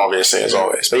better, obviously, as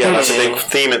always. But that's a big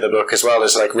theme in the book as well,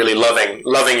 is like really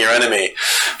loving your enemy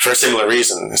for a similar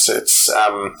reason. It's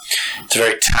a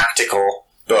very tactical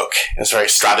book. It's very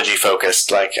strategy focused,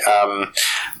 but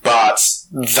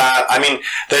that, I mean,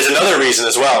 there's another reason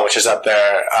as well, which is that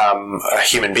they're a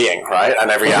human being, right?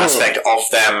 And every aspect of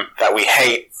them that we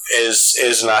hate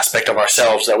is an aspect of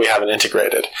ourselves that we haven't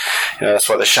integrated. That's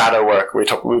what the shadow work, we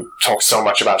talked so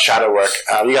much about shadow work.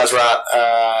 You guys were at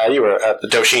the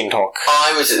Doshin talk.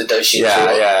 I was at the Doshin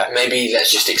talk. Yeah. Maybe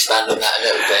let's just expand on that a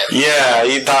little bit. Yeah,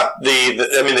 you thought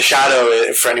the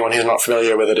shadow, for anyone who's not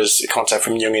familiar with it, is a concept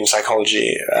from Jungian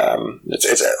psychology.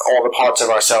 It's all the parts of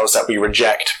ourselves that we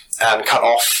reject and cut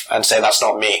off and say, that's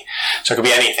not me. So it could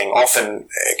be anything. Often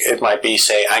it might be,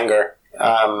 say, anger,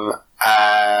 or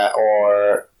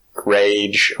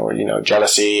rage or,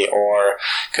 jealousy, or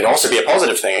could also be a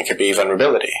positive thing. It could be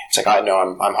vulnerability. It's like, I know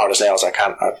I'm hard as nails. I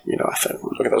can't,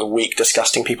 look at those weak,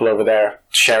 disgusting people over there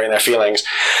sharing their feelings.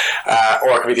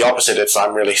 Or it could be the opposite. It's,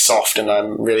 I'm really soft and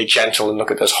I'm really gentle, and look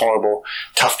at those horrible,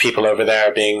 tough people over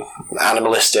there being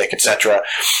animalistic, etc.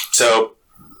 So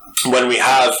when we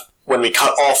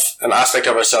cut off an aspect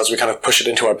of ourselves, we kind of push it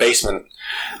into our basement,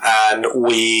 and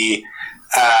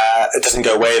it doesn't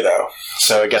go away though.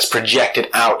 So it gets projected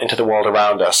out into the world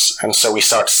around us. And so we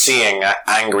start seeing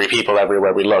angry people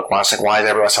everywhere we look. Well, it's like, why is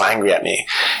everyone so angry at me?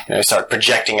 You start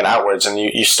projecting it outwards, and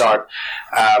you start,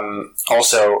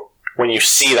 also, when you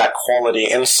see that quality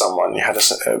in someone, you have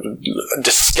this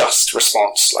disgust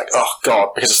response, like, oh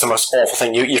God, because it's the most awful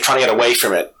thing. You're trying to get away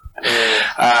from it.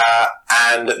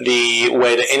 And the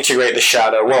way to integrate the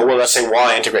shadow, well, let's say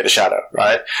why integrate the shadow,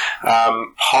 right?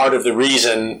 Part of the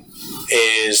reason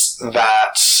is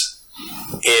that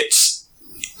it's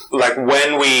like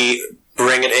when we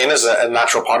bring it in as a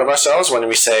natural part of ourselves, when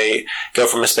we go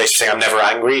from a space of saying I'm never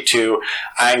angry to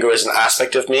anger is an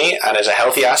aspect of me and is a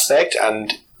healthy aspect,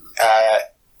 and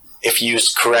if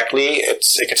used correctly, it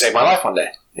could save my life one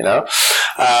day,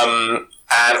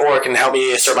 or it can help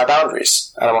me assert my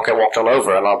boundaries, and I won't get walked all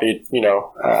over, and I'll be,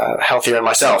 healthier in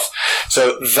myself.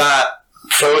 So that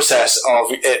process of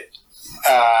it,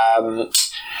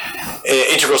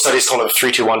 integral studies call it a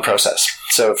 3-2-1 process.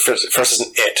 So first is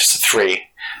an it's a 3,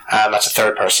 and that's a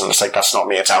third person. It's like, that's not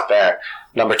me, it's out there.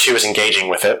 Number 2 is engaging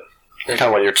with it. Kind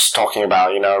of what you're just talking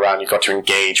about, around you've got to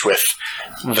engage with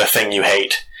the thing you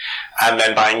hate. And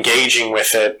then by engaging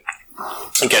with it,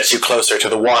 it gets you closer to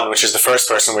the 1, which is the first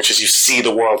person, which is you see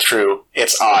the world through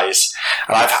its eyes.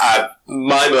 And I've had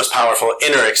my most powerful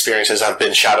inner experiences have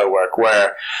been shadow work,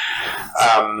 where,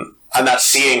 and that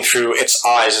seeing through its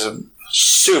eyes is a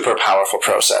super powerful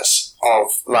process of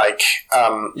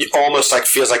almost like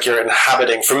feels like you're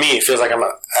inhabiting, for me, it feels like I'm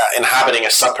inhabiting a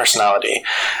sub-personality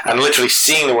and literally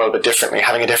seeing the world a bit differently,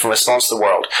 having a different response to the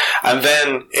world. And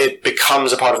then it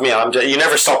becomes a part of me. You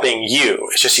never stop being you.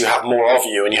 It's just you have more of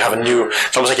you, and you have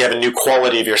it's almost like you have a new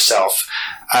quality of yourself.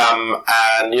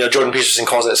 And Jordan Peterson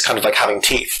calls it, it's kind of like having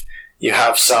teeth. You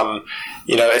have some,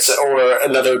 or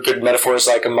another good metaphor is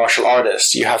like a martial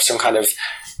artist. You have some kind of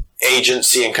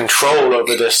agency and control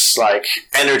over this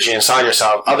energy inside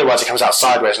yourself. Otherwise it comes out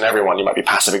sideways on everyone. You might be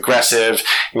passive aggressive,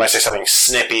 you might say something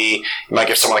snippy, you might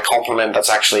give someone a compliment that's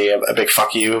actually a big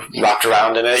fuck you wrapped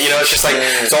around in it. It's just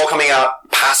it's all coming out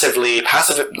passive,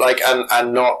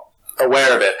 and not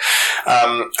aware of it.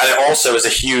 And it also is a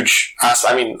huge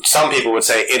aspect. I mean, some people would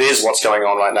say it is what's going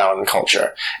on right now in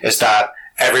culture, is that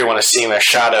everyone is seeing their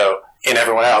shadow in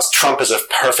everyone else. Trump is a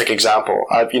perfect example.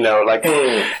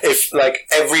 If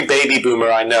every baby boomer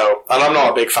I know, and I'm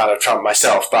not a big fan of Trump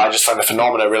myself, but I just find the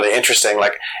phenomena really interesting.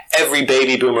 Like every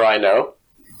baby boomer I know,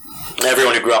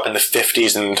 everyone who grew up in the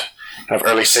 50s and kind of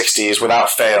early 60s, without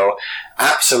fail,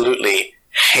 absolutely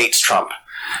hates Trump.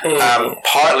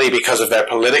 Partly because of their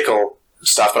political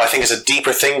stuff, but I think there's a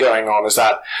deeper thing going on, is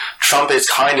that Trump is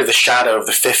kind of the shadow of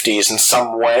the 50s in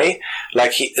some way.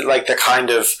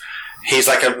 He's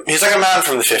like a man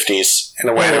from the 50s in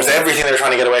a way. There was everything they were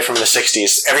trying to get away from in the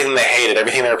 60s, everything they hated,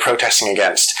 everything they were protesting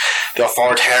against, the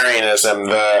authoritarianism,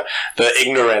 the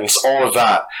ignorance, all of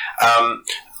that,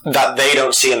 that they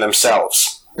don't see in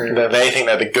themselves. That they think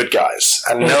they're the good guys.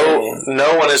 And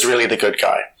no one is really the good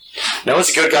guy. No one's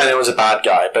a good guy, no one's a bad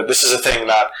guy. But this is a thing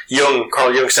that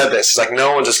Carl Jung said this. It's like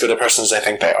no one's as good a person as they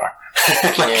think they are.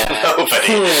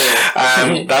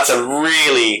 Nobody. That's a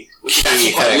really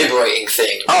key quite thing. liberating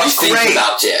thing. Oh, you it's think great.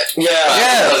 about it.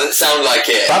 Yeah. It doesn't sound like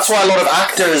it. That's why a lot of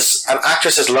actors and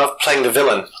actresses love playing the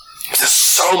villain. It's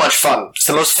so much fun. It's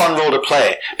the most fun role to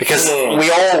play, because we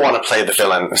all want to play the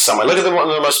villain in some way. Look at one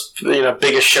of the most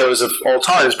biggest shows of all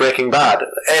time is Breaking Bad.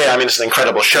 It's an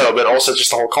incredible show, but also just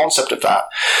the whole concept of that.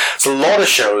 It's a lot of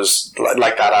shows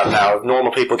like that out now, of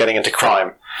normal people getting into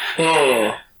crime.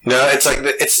 No, it's like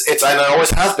it's and it always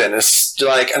has been. It's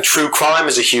like, and true crime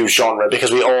is a huge genre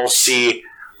because we all see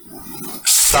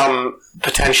some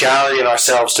potentiality in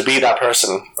ourselves to be that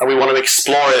person, and we want to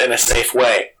explore it in a safe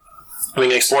way. We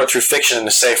can explore it through fiction in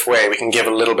a safe way. We can give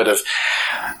a little bit of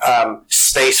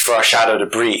space for our shadow to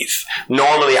breathe.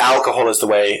 Normally, alcohol is the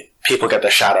way people get their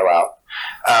shadow out.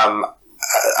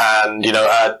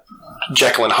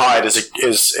 Jekyll and Hyde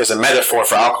is a metaphor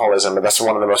for alcoholism, but that's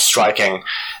one of the most striking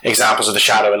examples of the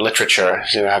shadow in literature.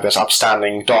 You have this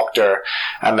upstanding doctor,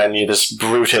 and then you this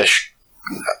brutish,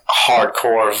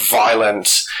 hardcore, violent,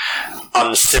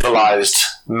 uncivilized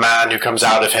man who comes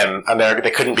out of him, and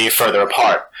they couldn't be further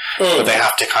apart, but they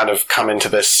have to kind of come into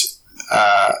this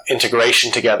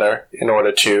integration together in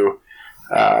order to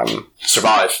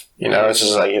survive. You know,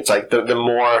 it's like the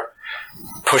more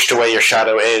pushed away your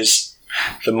shadow is,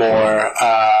 the more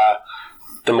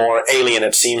alien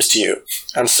it seems to you.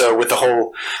 And so with the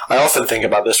whole, I often think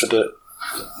about this with the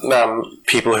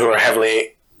people who are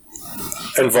heavily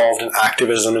involved in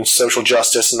activism and social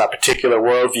justice and that particular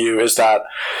worldview, is that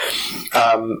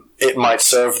it might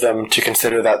serve them to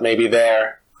consider that maybe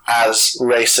they're as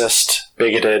racist,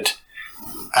 bigoted,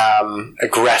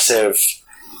 aggressive,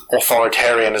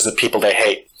 authoritarian as the people they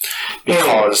hate,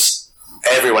 because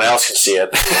everyone else can see it.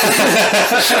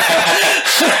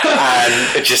 And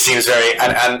it just seems very,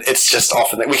 and it's just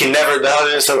often that we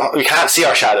can't see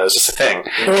our shadows. It's a thing.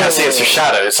 You can't see it's your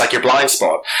shadow. It's like your blind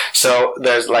spot. So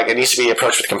there's like, it needs to be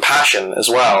approached with compassion as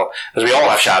well, because we all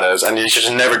have shadows, and you're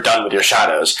just never done with your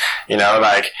shadows. You know,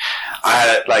 like, I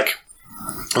had like,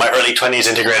 my early 20s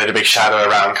integrated a big shadow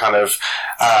around kind of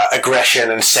aggression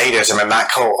and sadism and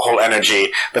that whole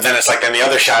energy. But then it's like, then the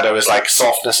other shadow is like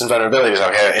softness and vulnerability. So,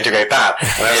 okay, integrate that.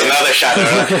 And there's another shadow.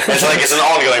 It's like, it's an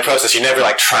ongoing process. You never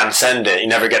like transcend it. You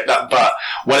never get that. But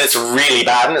when it's really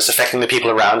bad and it's affecting the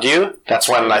people around you, that's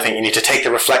when I think you need to take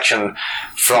the reflection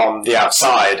from the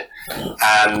outside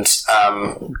and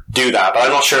do that. But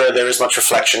I'm not sure there is much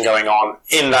reflection going on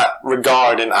in that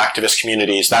regard in activist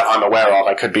communities that I'm aware of.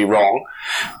 I could be wrong,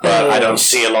 but I don't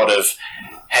see a lot of,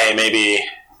 hey, maybe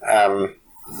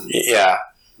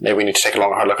we need to take a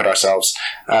long hard look at ourselves,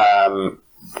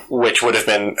 which would have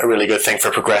been a really good thing for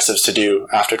progressives to do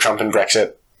after Trump and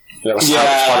Brexit. That was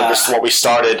part of this, what we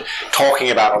started talking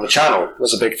about on the channel. It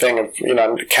was a big thing. Of, you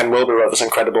know, Ken Wilber wrote this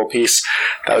incredible piece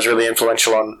that was really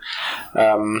influential on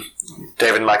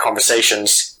David and my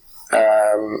conversations.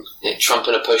 Trump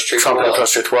in a post-truth Trump world. in a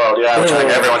post-truth world, yeah, which I think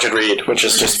everyone should read, which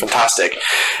is just fantastic,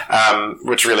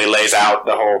 which really lays out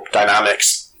the whole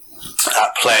dynamics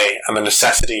at play and the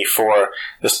necessity for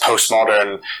this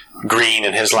postmodern, green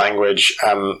in his language,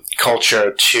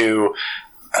 culture to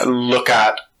look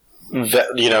at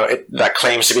that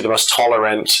claims to be the most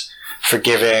tolerant,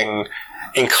 forgiving,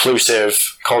 inclusive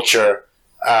culture,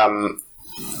 and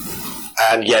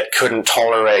yet couldn't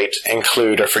tolerate,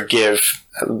 include, or forgive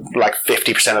like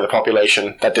 50% of the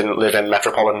population that didn't live in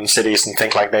metropolitan cities and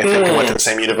think like they think and went to the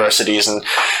same universities and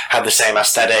had the same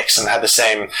aesthetics and had the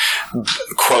same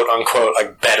quote unquote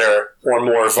like better or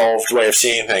more evolved way of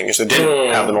seeing things. They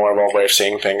didn't have the more evolved way of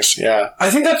seeing things. Yeah,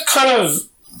 I think that's kind of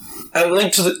and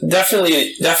linked to definitely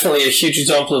a huge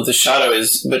example of the shadow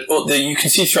is, but that you can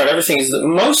see throughout everything, is that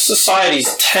most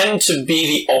societies tend to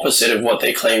be the opposite of what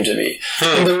they claim to be.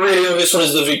 And the really obvious one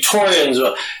is the Victorians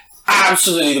were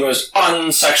absolutely the most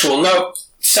unsexual. No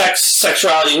sex,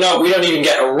 sexuality, no, we don't even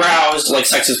get aroused. Like,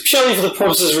 sex is purely for the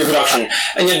purposes of reproduction.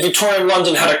 And yet Victorian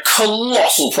London had a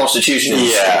colossal prostitution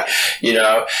industry, you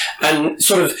know, and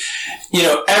sort of, you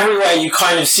know, everywhere you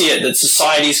kind of see it, that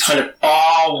societies kind of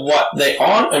are what they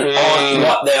aren't and aren't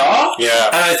what they are. Yeah.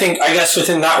 And I guess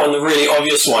within that one, the really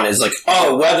obvious one is like,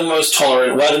 oh, we're the most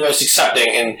tolerant, we're the most accepting,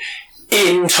 and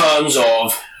in terms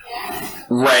of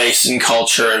race and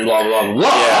culture and blah, blah, blah, blah.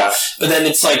 Yeah. But then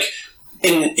it's like,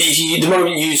 the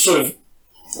moment you sort of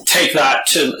take that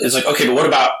to, it's like, okay, but what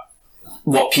about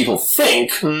what people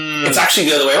think? It's actually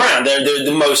the other way around. They're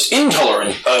the most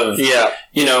intolerant of,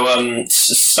 you know,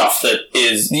 stuff that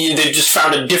is, they've just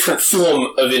found a different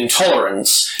form of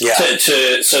intolerance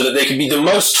to so that they could be the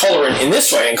most tolerant in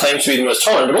this way and claim to be the most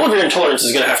tolerant, but all of your intolerance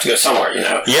is going to have to go somewhere, you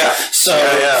know? Yeah. So,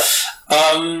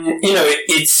 you know, like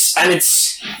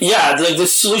the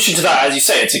solution to that, as you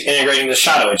say, it's like integrating the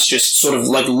shadow. It's just sort of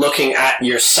like looking at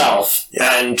yourself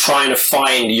and trying to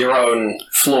find your own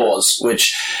flaws,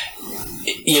 which,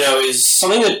 you know, is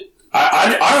something that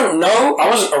I don't know. I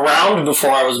wasn't around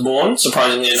before I was born,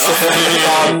 surprisingly enough.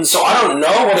 So I don't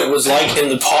know what it was like in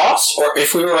the past, or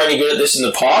if we were any good at this in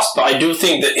the past, but I do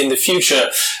think that in the future,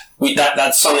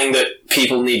 that's something that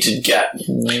people need to get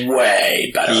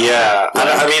way better. Yeah, and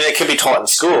I mean, it could be taught in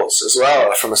schools as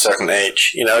well from a certain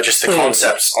age. You know, just the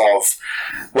concepts of,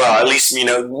 well, at least, you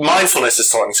know, mindfulness is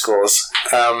taught in schools,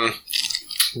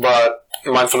 but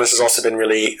mindfulness has also been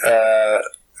really,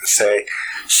 say,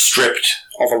 stripped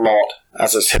of a lot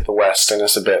as it's hit the West, and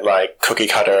it's a bit like cookie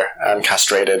cutter and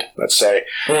castrated, let's say,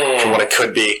 from what it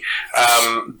could be.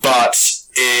 But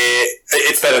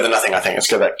it's better than nothing, I think. It's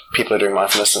good that people are doing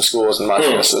mindfulness in schools and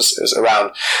mindfulness is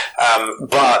around.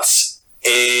 But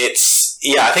it's,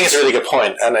 I think it's a really good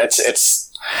point. And it's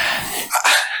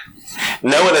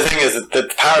no, the thing is that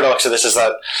the paradox of this is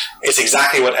that it's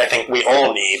exactly what I think we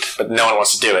all need, but no one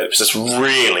wants to do it because it's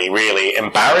really, really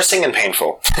embarrassing and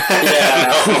painful.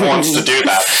 No one wants to do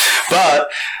that. But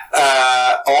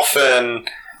often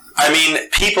I mean,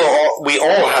 we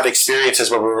all have experiences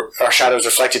where our shadows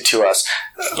reflected to us.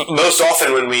 Most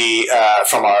often when we,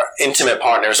 from our intimate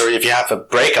partners, or if you have a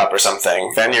breakup or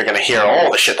something, then you're going to hear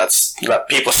all the shit that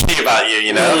people say about you,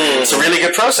 you know? It's a really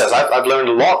good process. I've learned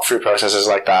a lot through processes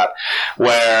like that,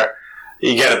 where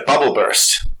you get a bubble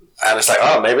burst. And it's like,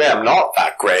 oh, maybe I'm not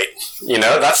that great. You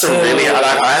know, that's a really, and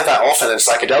I have that often in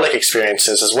psychedelic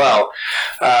experiences as well.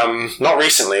 Not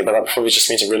recently, but that probably just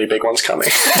means a really big one's coming.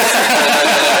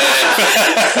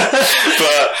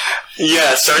 But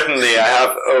yeah, certainly I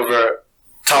have over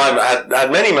time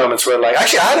had many moments where, like,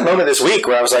 actually I had a moment this week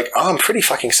where I was like, oh, I'm pretty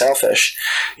fucking selfish.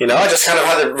 You know, I just kind of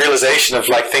had the realization of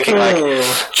like thinking like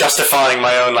justifying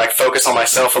my own like focus on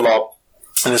myself a lot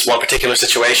in this one particular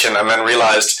situation, and then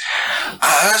realized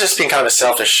I was just being kind of a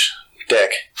selfish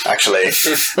dick, actually. And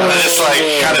I just like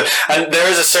kind of, and there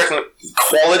is a certain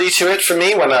quality to it for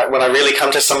me when I really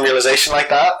come to some realization like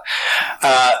that,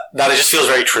 that it just feels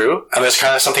very true, and there's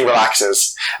kind of something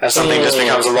relaxes, and something just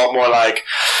becomes a lot more like,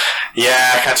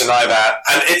 yeah, I can't deny that.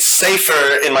 And it's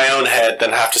safer in my own head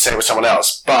than have to say it with someone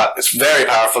else, but it's very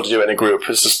powerful to do it in a group.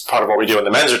 This is part of what we do in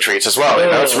the men's retreats as well. You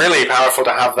know, it's really powerful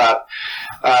to have that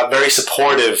very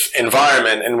supportive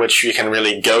environment in which you can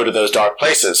really go to those dark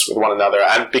places with one another,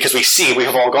 and because we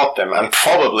have all got them, and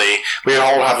probably we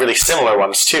all have really similar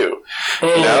ones too.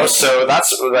 You know, so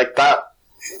that's like that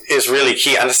is really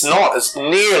key, and it's not as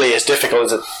nearly as difficult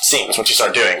as it seems once you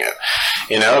start doing it.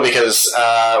 You know, because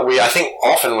I think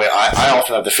often I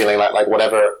often have the feeling like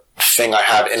whatever thing I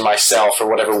have in myself or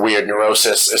whatever weird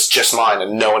neurosis is just mine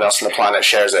and no one else on the planet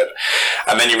shares it.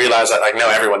 And then you realize that like, no,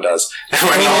 everyone does. We're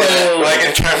not, like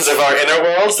in terms of our inner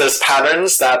worlds, there's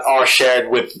patterns that are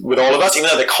shared with all of us, even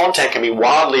though the content can be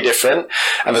wildly different,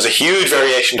 and there's a huge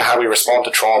variation to how we respond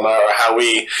to trauma or how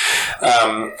we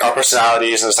our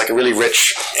personalities, and it's like a really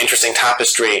rich, interesting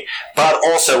tapestry. But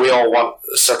also we all want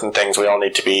certain things. We all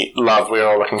need to be loved. We're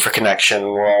all looking for connection.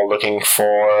 We're all looking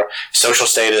for social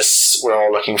status. We're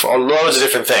all looking for loads of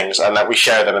different things, and that we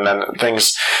share them, and then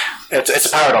things, it's a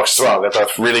paradox as well. They're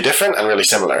both really different and really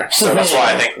similar. So that's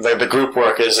why I think the group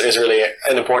work is really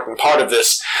an important part of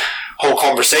this whole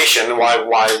conversation.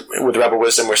 Why with Rebel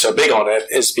Wisdom we're so big on it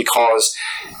is because,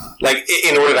 like,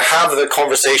 in order to have the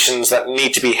conversations that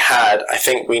need to be had, I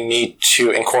think we need to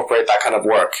incorporate that kind of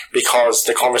work, because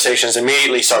the conversations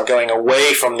immediately start going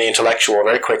away from the intellectual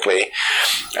very quickly,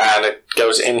 and it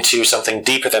goes into something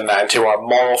deeper than that, into our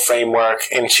moral framework,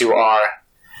 into our,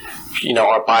 you know,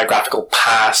 our biographical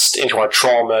past, into our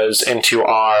traumas, into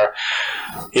our,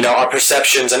 you know, our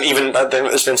perceptions, and even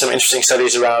there's been some interesting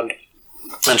studies around,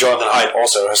 and Jonathan Haidt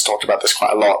also has talked about this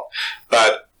quite a lot,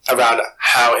 but around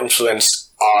how influenced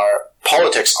our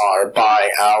politics are by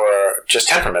our just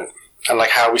temperament, and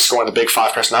like how we score in the big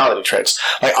 5 personality traits.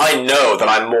 Like, I know that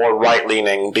I'm more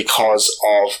right-leaning because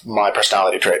of my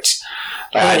personality traits.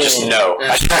 Like, I just know.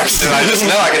 I just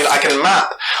know. I can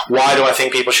map. Why do I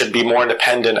think people should be more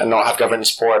independent and not have government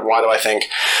support? Why do I think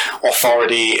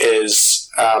authority is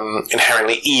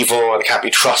inherently evil and can't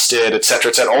be trusted, etc.,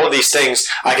 etc. All of these things,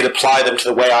 I could apply them to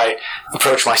the way I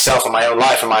approach myself in my own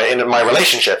life and in my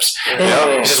relationships. You know,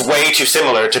 it's just way too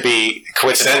similar to be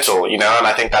coincidental. You know, and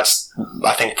I think that's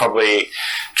probably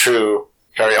true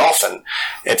very often.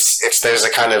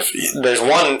 There's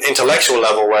one intellectual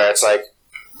level where it's like,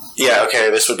 yeah, okay,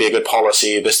 this would be a good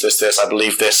policy, this, I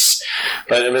believe this,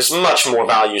 but it was much more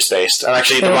values-based. And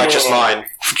actually, The Righteous Mind,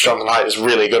 Jonathan Haidt is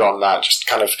really good on that, just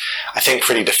kind of, I think,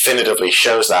 pretty definitively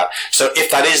shows that. So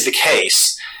if that is the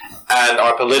case, and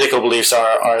our political beliefs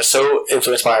are so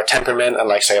influenced by our temperament, and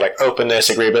like, say, like openness,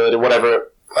 agreeability,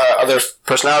 whatever, other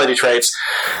personality traits,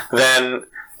 then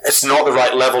it's not the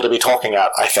right level to be talking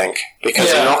at, I think,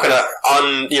 because you're not going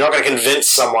to convince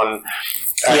someone.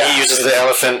 He uses the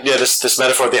elephant, this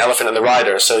metaphor of the elephant and the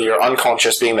rider. So your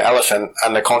unconscious being the elephant,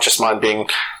 and the conscious mind being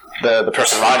the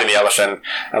person riding the elephant.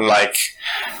 And like,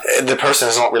 the person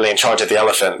is not really in charge of the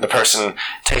elephant. The person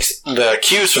takes the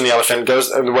cues from the elephant,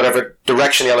 goes in whatever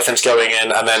direction the elephant's going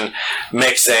in, and then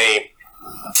makes an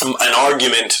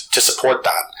argument to support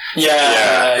that.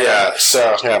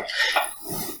 So.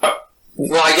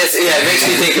 Well, I guess, it makes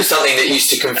me think of something that used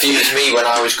to confuse me when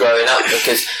I was growing up,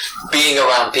 because being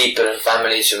around people and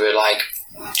families who were like,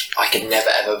 I could never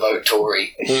ever vote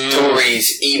Tory.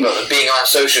 Tories, evil, and being around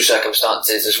social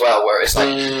circumstances as well, where it's like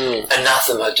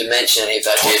anathema to mention any of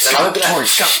that shit. And I would be like, how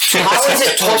is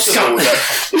it possible that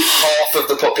half of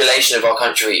the population of our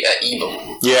country are evil?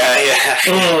 And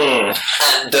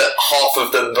that half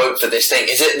of them vote for this thing?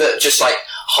 Is it that just like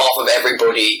half of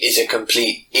everybody is a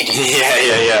complete idiot.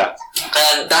 Yeah.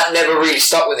 And that never really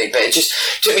stuck with me, but it just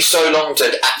took me so long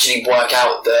to actually work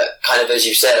out that, kind of as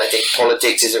you said, I think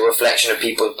politics is a reflection of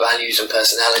people's values and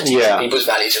personalities. Yeah. And people's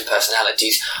values and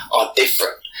personalities are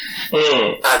different.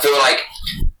 I feel like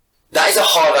that is a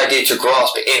hard idea to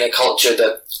grasp in a culture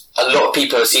that a lot of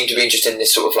people seem to be interested in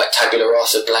this sort of like tabula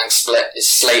rasa, blank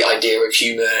slate idea of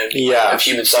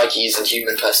human psyches and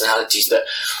human personalities, that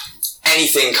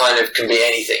anything kind of can be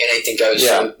anything and anything goes.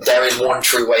 So there is one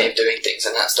true way of doing things,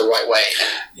 and that's the right way.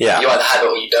 You either have it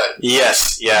or you don't.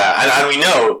 Yes, and we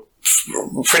know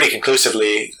pretty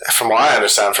conclusively, from what I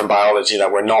understand from biology,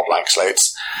 that we're not blank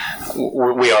slates.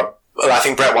 We are. I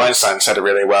think Brett Weinstein said it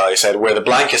really well. He said, "We're the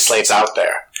blankest slates out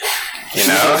there." You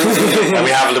know,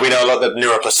 and we know a lot that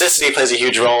neuroplasticity plays a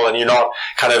huge role, and you're not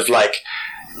kind of like,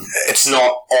 it's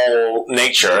not all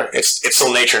nature. It's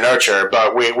still nature nurture,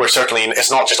 but we're certainly, it's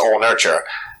not just all nurture.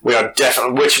 We are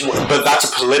definitely, but that's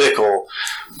a political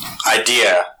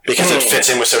idea because it fits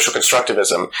in with social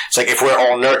constructivism. It's like, if we're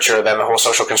all nurture, then the whole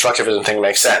social constructivism thing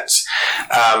makes sense.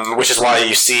 Which is why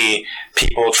you see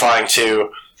people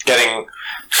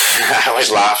I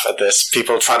always laugh at this.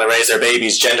 People trying to raise their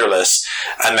babies genderless,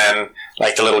 and then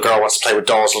like the little girl wants to play with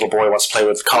dolls, the little boy wants to play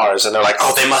with cars, and they're like,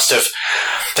 "Oh, they must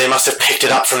have picked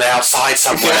it up from the outside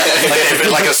somewhere."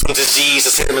 like some disease.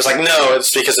 It's like, no,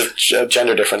 it's because of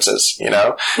gender differences, you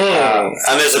know.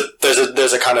 And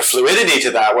there's a kind of fluidity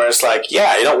to that where it's like, you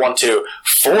don't want to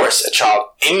force a child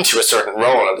into a certain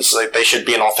role. It's like they should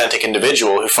be an authentic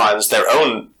individual who finds their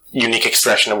own unique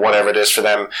expression of whatever it is for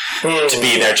them to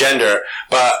be their gender.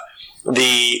 But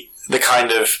the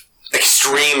kind of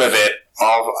extreme of it,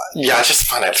 I just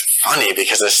find it funny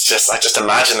because I just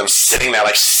imagine them sitting there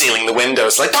like sealing the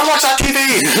windows, like, don't watch that TV!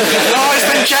 No, it's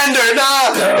been gendered!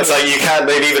 No! It's like, you can't,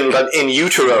 they've even done in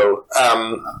utero,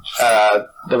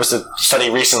 there was a study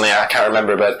recently, I can't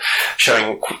remember, but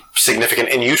showing significant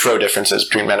in utero differences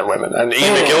between men and women. And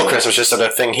Ian McGilchrist was just at a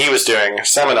thing he was doing, a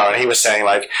seminar, and he was saying,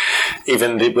 like,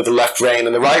 even with the left brain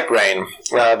and the right brain,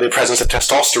 the presence of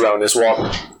testosterone is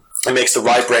what it makes the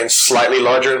right brain slightly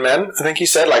larger in men, I think he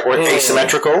said, like, or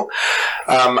asymmetrical.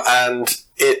 And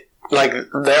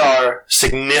there are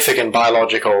significant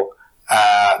biological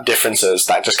differences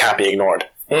that just can't be ignored.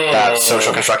 That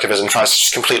social constructivism tries to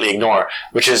just completely ignore,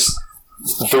 which is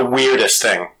the weirdest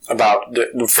thing about,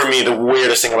 for me, the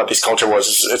weirdest thing about these culture wars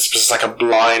is it's just like a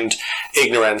blind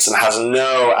ignorance and has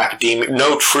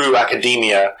no true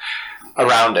academia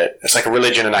around it. It's like a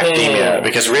religion in academia,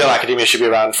 because real academia should be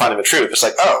around finding the truth. It's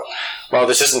like, oh, well,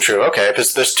 this isn't true. Okay,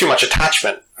 because there's too much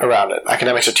attachment around it.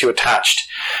 Academics are too attached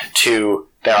to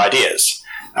their ideas.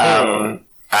 And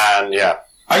yeah.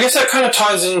 I guess that kind of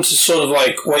ties into sort of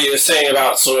like what you were saying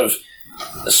about sort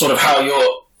of how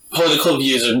your political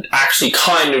views are actually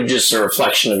kind of just a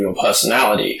reflection of your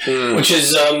personality, which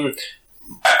is, I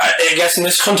guess in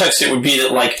this context, it would be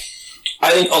that, like,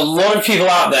 I think a lot of people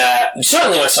out there,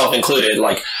 certainly myself included,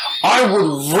 like, I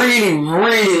would really,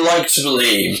 really like to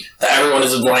believe that everyone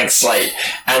is a blank slate,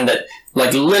 and that,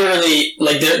 like, literally,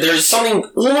 like, there's something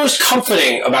almost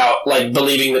comforting about, like,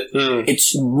 believing that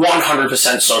it's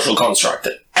 100% social construct,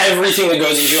 that everything that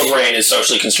goes into your brain is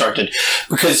socially constructed,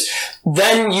 because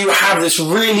then you have this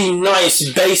really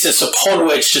nice basis upon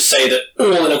which to say that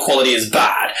all inequality is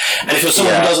bad. And if you're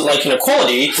someone who doesn't like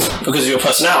inequality because of your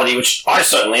personality, which I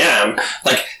certainly am,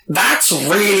 like, that's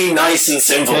really nice and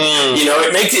simple. You know,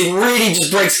 it really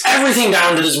just breaks everything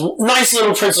down to this nice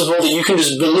little principle that you can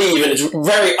just believe, and it's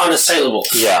very unassailable.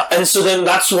 Yeah. And so then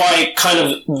that's why kind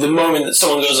of the moment that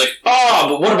someone goes like,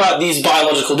 but what about these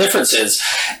biological differences?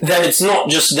 Then it's not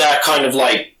just that kind of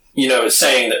like, you know,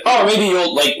 saying that, maybe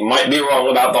you'll like might be wrong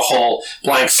about the whole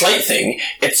blank slate thing.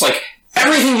 It's like,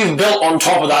 everything you've built on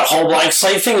top of that whole blank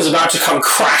slate thing is about to come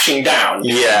crashing down.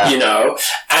 Yeah. You know?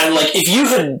 And like, if you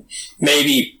had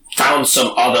maybe found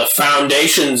some other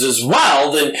foundations as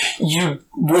well, then you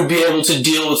would be able to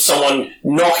deal with someone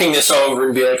knocking this over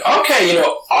and be like, okay, you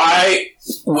know, I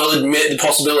will admit the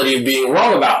possibility of being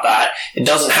wrong about that. It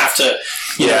doesn't have to,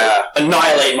 you know,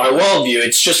 annihilate my worldview.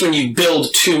 It's just when you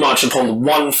build too much upon the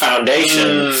one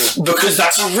foundation, because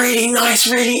that's a really nice,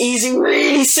 really easy,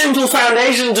 really simple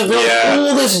foundation to build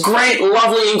all this great,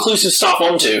 lovely, inclusive stuff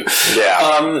onto.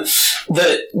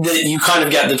 That you kind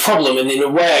of get the problem, and in a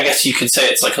way, I guess you could say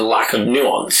it's like a lack of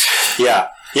nuance. Yeah,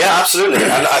 absolutely.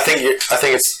 And I think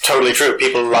it's totally true.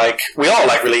 We all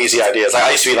like really easy ideas. Like,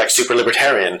 I used to be like super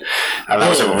libertarian, and that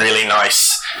was a really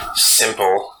nice,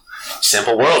 simple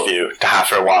worldview to have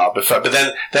for a while. But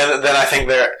then I think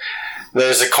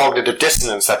there's a cognitive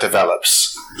dissonance that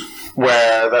develops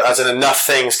where, as in enough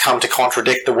things come to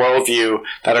contradict the worldview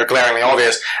that are glaringly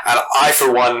obvious. And I,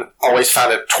 for one, always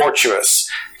found it tortuous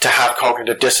to have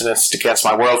cognitive dissonance against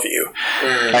my worldview.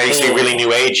 I used to be really new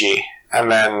agey,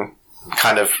 and then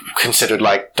kind of considered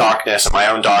like darkness and my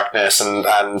own darkness and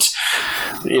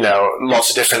lots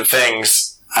of different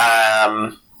things,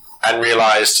 and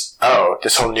realized, oh,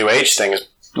 this whole new age thing is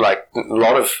like a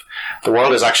lot of the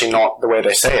world is actually not the way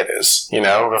they say it is,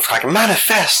 of like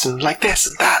manifest and like this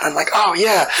and that and like, oh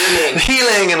yeah,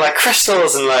 healing and like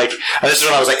crystals and like, and this is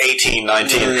when I was like 18,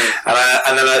 19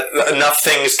 and then enough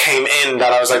things came in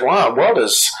that I was like, wow, the world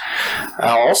is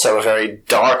also a very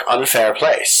dark, unfair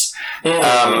place.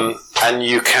 And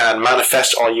you can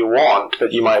manifest all you want,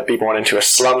 but you might be born into a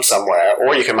slum somewhere,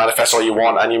 or you can manifest all you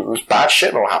want and bad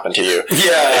shit will happen to you.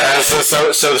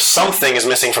 So something is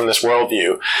missing from this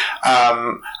worldview.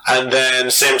 And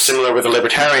then similar with the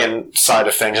libertarian side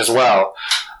of things as well.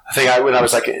 I think when I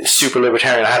was like super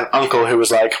libertarian, I had an uncle who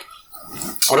was like,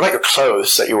 what about your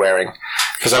clothes that you're wearing?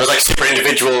 Because I was like super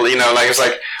individual, like, it's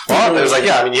like, what? It was like,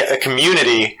 yeah, I mean, a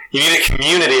community, you need a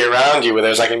community around you where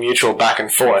there's like a mutual back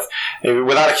and forth.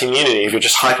 Without a community, if you're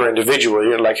just hyper individual,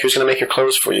 you're like, who's going to make your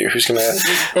clothes for you? Who's going to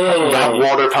have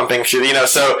water pumping through,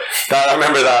 so I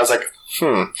remember that, I was like,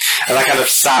 and I kind of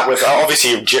sat with,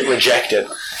 obviously you reject it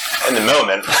in the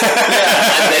moment.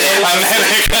 And then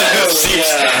it kind of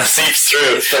seeps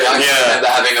through. But I remember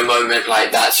having a moment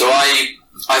like that. So I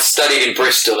studied in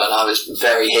Bristol and I was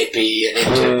very hippie and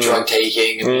into drug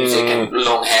taking and music and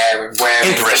long hair and wearing.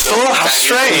 In Bristol? How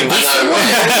strange.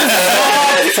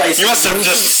 You must have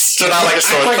just stood out like a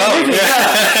sore thumb.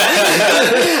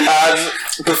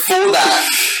 Before that,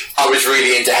 I was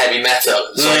really into heavy metal.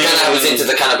 So I was into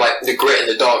the kind of like the grit and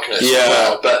the darkness as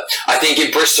well. But I think in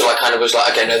Bristol I kind of was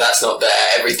like, okay, no, that's not there.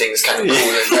 Everything's kind of cool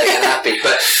and great and happy.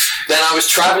 But then I was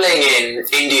travelling in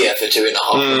India for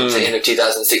 2.5 months in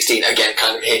 2016. Again,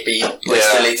 kind of hippie,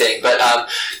 Bristol-y thing. But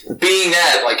being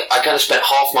there, like, I kind of spent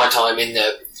half my time in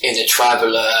the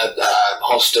traveller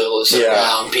hostels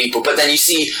around people, but then you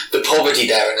see the poverty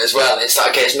there and as well, and it's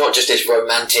like, okay, it's not just this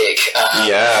romantic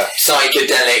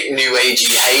psychedelic new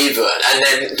agey haven. And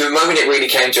then the moment it really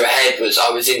came to a head was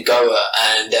I was in Goa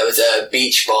and there was a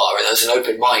beach bar and there was an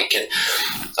open mic, and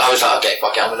I was like, okay,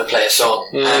 fuck it, I'm going to play a song.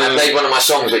 And I played one of my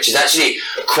songs, which is actually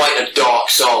quite a dark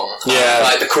song.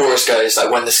 Like the chorus goes like,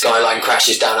 when the skyline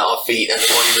crashes down at our feet and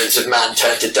the monuments of man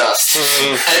turn to dust,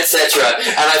 etc.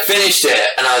 And I finished it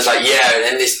and I was like, yeah. And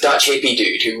then this Dutch hippie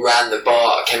dude who ran the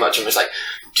bar came up to him and was like,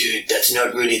 dude, that's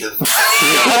not really the vibe. And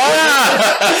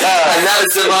that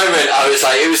was the moment I was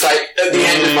like, it was like at the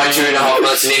end of my 2.5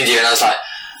 months in India, and I was like,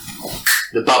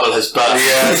 the bubble has burst.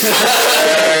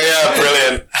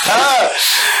 Brilliant.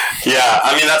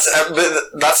 I mean, that's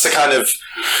the kind of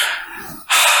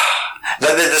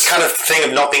this kind of thing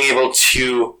of not being able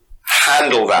to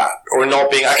handle that, or not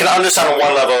being. I can understand on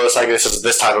one level, it's like, this is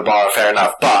this type of bar, fair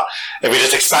enough. But if we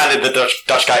just expanded the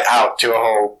Dutch guy out to a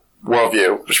whole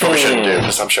worldview, which probably shouldn't do,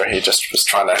 because I'm sure he just was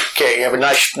trying to, okay, you have a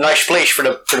nice place for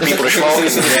the people to smoke.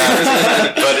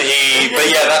 But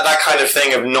that kind of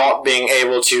thing of not being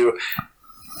able to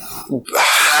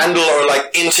handle or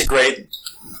like integrate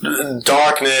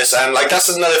darkness, and like that's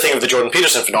another thing of the Jordan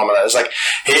Peterson phenomenon. It's like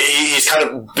he's kind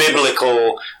of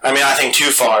biblical. I mean, I think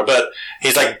too far, but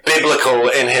he's like biblical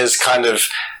in his kind of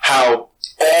how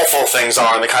awful things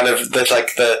are, and the kind of the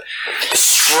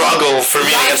struggle for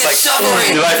meaning. It's like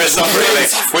life is suffering,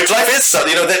 which life is.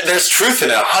 There's truth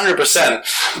in it, 100%.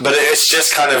 But it's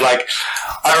just kind of like,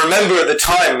 I remember at the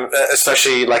time,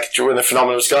 especially like when the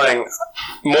phenomenon was going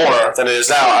more than it is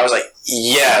now, I was like,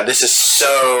 yeah, this is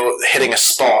so hitting a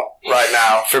spot right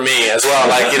now for me as well.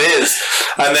 Like it is,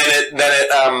 and then it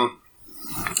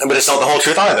but it's not the whole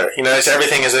truth either. It's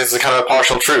everything is a kind of a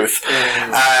partial truth,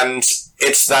 and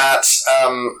it's that,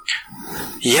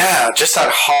 just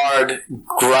that hard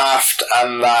graft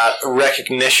and that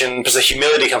recognition, because the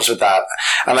humility comes with that,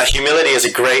 and that humility is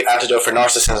a great antidote for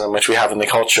narcissism, which we have in the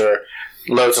culture.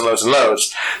 Loads and loads and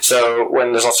loads. So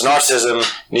when there's lots of narcissism,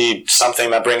 you need something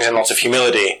that brings in lots of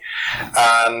humility,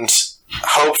 and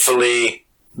hopefully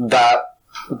that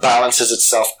balances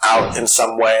itself out in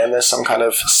some way, and there's some kind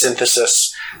of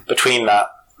synthesis between that.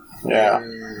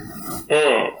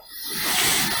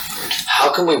 How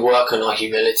can we work on our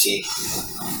humility?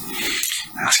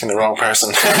 Asking the wrong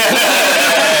person.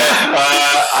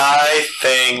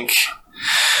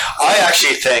 I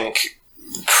actually think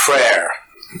prayer,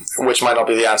 which might not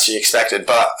be the answer you expected,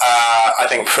 but I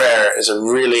think prayer is a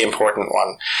really important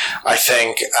one. I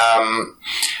think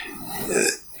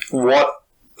what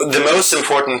the most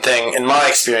important thing in my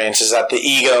experience is that the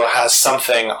ego has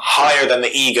something higher than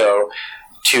the ego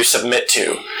to submit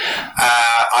to.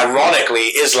 Ironically,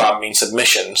 Islam means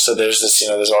submission. So there's this,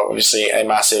 there's obviously a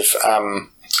massive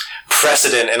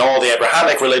precedent in all the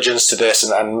Abrahamic religions to this,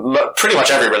 and pretty much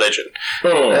every religion.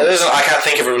 I can't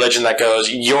think of a religion that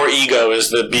goes, your ego is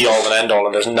the be-all and end-all,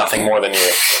 and there's nothing more than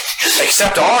you.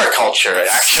 Except our culture,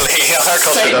 actually. Our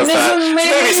culture does that.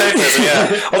 Maybe Satanism,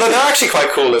 yeah. Although they're actually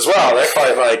quite cool as well. They're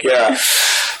quite yeah.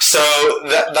 So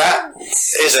that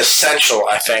is essential,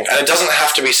 I think. And it doesn't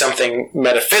have to be something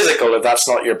metaphysical if that's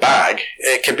not your bag.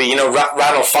 It could be,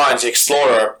 Ranulph Fiennes, the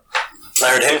explorer, I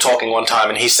heard him talking one time,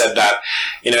 and he said that,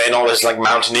 in all his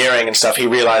mountaineering and stuff, he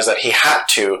realized that he had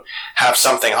to have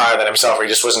something higher than himself, or he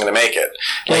just wasn't going to make it.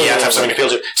 He had to have something to appeal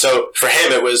to. So for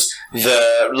him, it was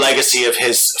the legacy of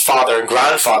his father and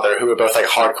grandfather, who were both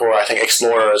hardcore, I think,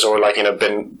 explorers, or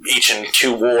been each in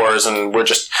 2 wars, and were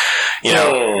just,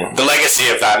 the legacy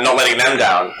of that, not letting them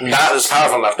down. That is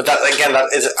powerful enough. But that, again,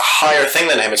 that is a higher thing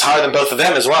than him. It's higher than both of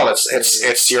them as well.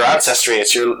 It's your ancestry.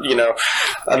 It's your,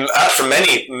 for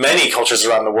many cultures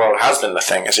around the world has been the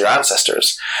thing, is your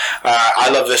ancestors. I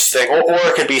love this thing, or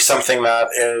it could be something that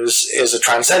is a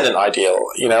transcendent ideal,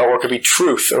 or it could be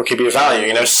truth, or it could be a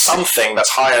value, something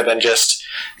that's higher than just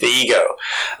the ego.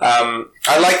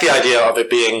 I like the idea of it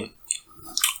being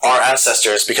our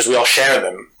ancestors because we all share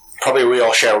them. Probably we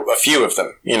all share a few of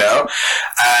them,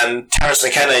 And Terence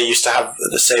McKenna used to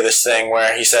say this thing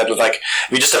where he said, if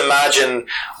you just imagine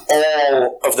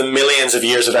all of the millions of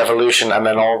years of evolution, and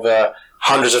then all the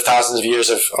hundreds of thousands of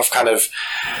years of kind of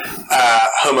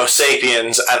Homo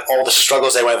sapiens, and all the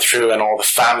struggles they went through, and all the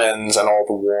famines, and all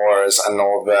the wars, and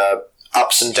all the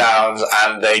ups and downs,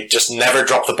 and they just never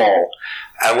dropped the ball.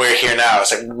 And we're here now.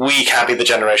 It's we can't be the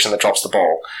generation that drops the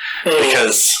ball,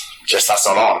 because just that's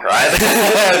not on, right?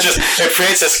 It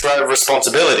creates this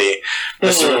responsibility.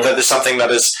 There's something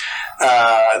that is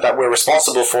that we're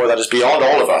responsible for, that is beyond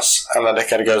all of us, and that it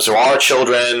kind of goes to our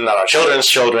children and our children's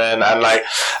children, and that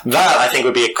I think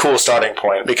would be a cool starting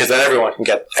point, because then everyone can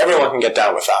get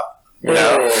down with that.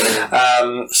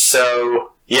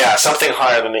 So yeah, something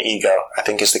higher than the ego, I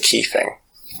think, is the key thing.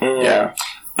 Yeah,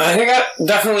 I think that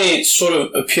definitely sort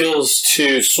of appeals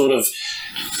to sort of.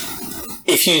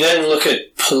 If you then look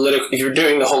at if you're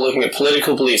doing the whole looking at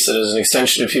political beliefs that is an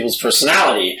extension of people's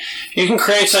personality, you can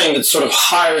create something that's sort of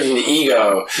higher than the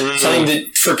ego, something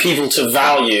that for people to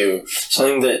value,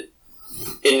 something that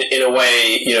in a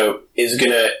way, is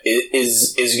gonna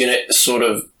sort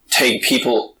of take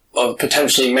people of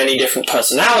potentially many different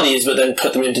personalities, but then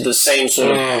put them into the same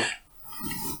sort of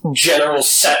general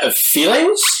set of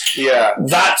feelings. Yeah.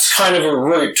 That's kind of a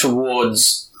route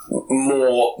towards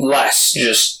less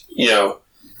just,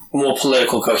 more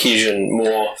political cohesion,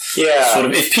 more sort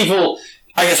of, if people,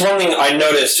 I guess one thing I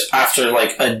noticed after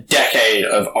a decade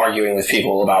of arguing with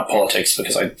people about politics,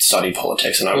 because I studied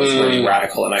politics and I was really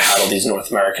radical, and I had all these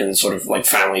North American sort of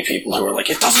family people who were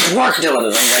it doesn't work, Dylan,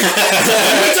 and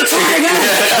I'm to try again.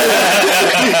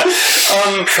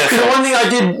 The one thing I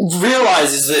did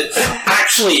realize is that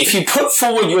actually, if you put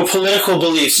forward your political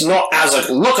beliefs not as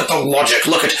look at the logic,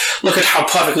 look at how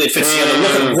perfectly it fits together,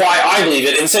 look at why I believe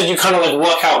it, instead you kind of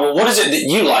work out, well, what is it that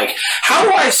you like? How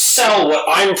do I sell what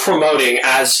I'm promoting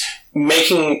as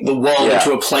making the world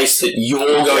into a place that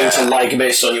you're going to like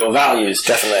based on your values?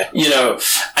 Definitely.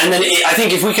 And then I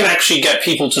think if we can actually get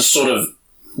people to sort of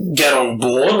get on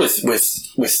board with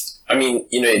I mean,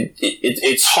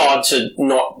 it's hard to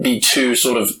not be too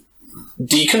sort of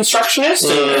deconstructionist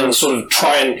and sort of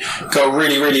try and go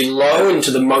really, really low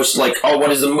into the most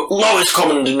what is the lowest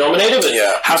common denominator, but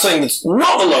have something that's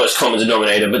not the lowest common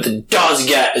denominator, but that does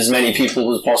get as many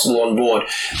people as possible on board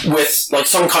with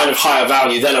some kind of higher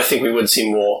value. Then I think we would see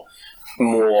more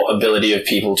ability of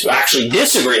people to actually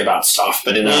disagree about stuff,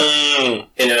 but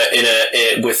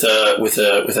with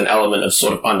an element of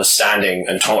sort of understanding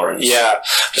and tolerance. Yeah,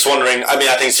 just wondering. I mean,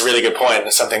 I think it's a really good point.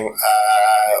 It's something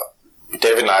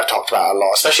David and I have talked about a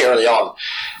lot, especially early on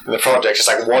in the project. It's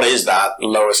what is that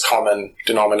lowest common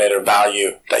denominator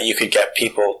value that you could get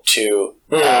people to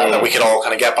that we could all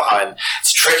kind of get behind?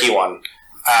 It's a tricky one,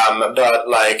 but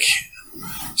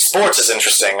sports is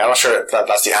interesting. I'm not sure if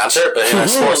that's the answer, but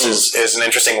sports is an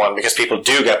interesting one because people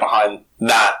do get behind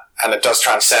that, and it does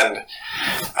transcend,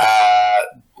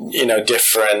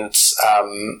 different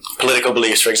political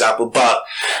beliefs, for example. But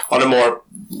on a more,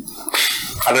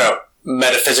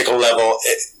 metaphysical level,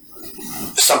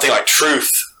 something like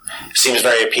truth seems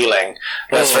very appealing.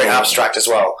 But it's very abstract as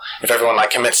well. If everyone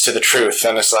commits to the truth,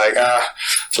 then it's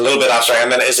it's a little bit abstract.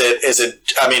 And then is it?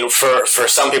 I mean, for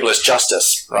some people, it's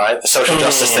justice, right? The social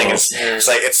justice thing is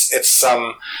it's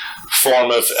some form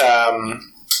of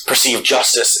perceive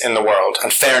justice in the world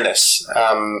and fairness.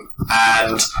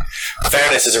 And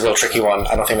fairness is a real tricky one.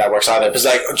 I don't think that works either. Because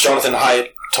like Jonathan Haidt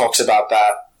talks about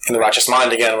that in The Righteous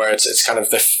Mind again, where it's kind of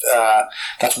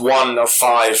that's one of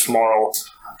 5 moral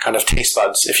kind of taste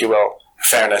buds, if you will,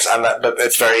 fairness, and that, but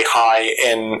it's very high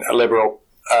in liberal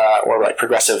or like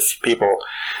progressive people.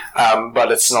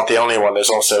 But it's not the only one. There's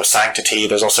also sanctity.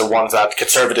 There's also ones that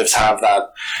conservatives have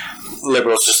that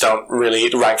liberals just don't really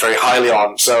rank very highly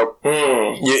on. So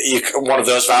one of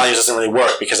those values doesn't really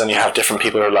work, because then you have different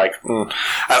people who are like, And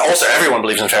also everyone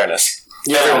believes in fairness.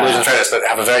 Yeah. Everyone believes in fairness, but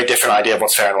have a very different idea of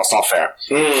what's fair and what's not fair.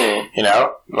 You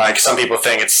know, like some people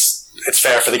think it's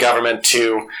fair for the government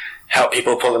to help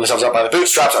people pull themselves up by the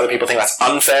bootstraps. Other people think that's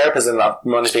unfair, because then that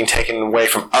money's being taken away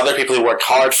from other people who worked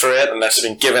hard for it, and that's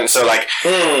been given. So like,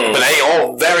 but they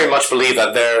all very much believe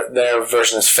that their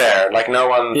version is fair. Like no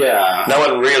one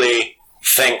really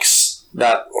thinks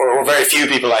that, or very few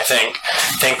people, I think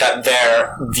that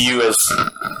their view is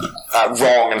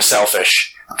wrong and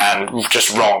selfish. And just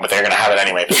wrong, but they're going to have it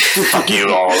anyway. Fuck you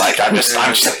all. Like, I'm just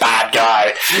a bad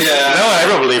guy. Yeah. No,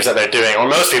 everyone believes that they're doing, or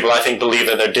most people, I think, believe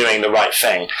that they're doing the right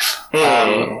thing.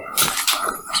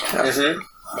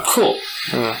 Cool.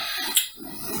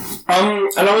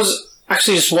 And I was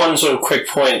actually just one sort of quick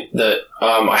point that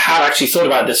I had actually thought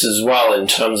about this as well, in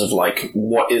terms of like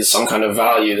what is some kind of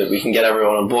value that we can get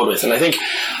everyone on board with. And I think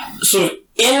sort of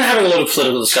in having a lot of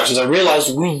political discussions, I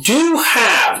realized we do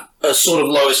have a sort of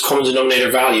lowest common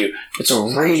denominator value. It's a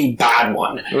really bad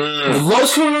one. The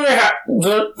lowest common denominator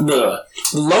the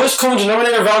lowest common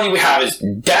denominator value we have is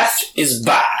death is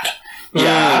bad.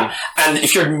 Yeah, and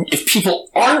if people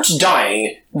aren't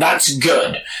dying, that's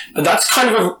good. But that's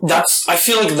kind of I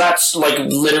feel like that's like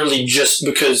literally just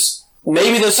because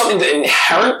maybe there's something that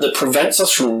inherent that prevents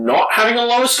us from not having a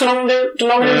lowest common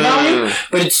denominator value,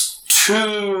 but it's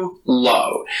too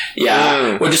low.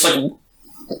 Yeah, we're just like,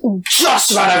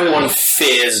 just about everyone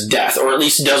fears death, or at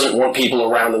least doesn't want people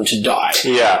around them to die.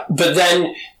 Yeah. But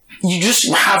then you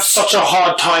just have such a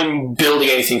hard time building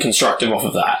anything constructive off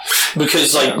of that.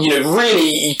 Because, like, you know,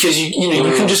 really, because, you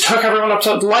can just hook everyone up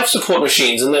to life support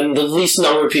machines, and then the least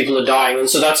number of people are dying, and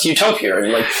so that's utopia.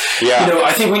 And, like, you know,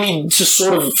 I think we need to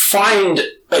sort of find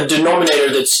a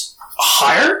denominator that's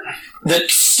higher,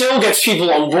 that still gets people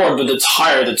on board, but that's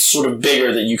higher, that's sort of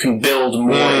bigger, that you can build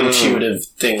more intuitive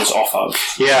things off of.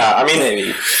 Yeah, I mean,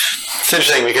 it's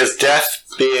interesting because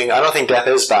I don't think death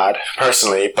is bad,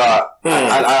 personally, but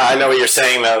I know what you're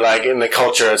saying, though, like, in the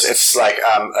culture, it's like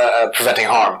preventing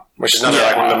harm, which is another,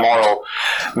 like, one of the moral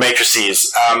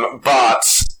matrices. But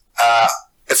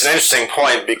it's an interesting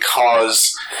point,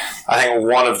 because I think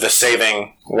one of the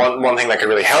one thing that could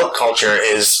really help culture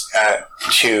is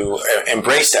to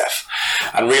embrace death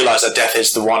and realize that death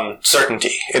is the one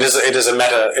certainty. It is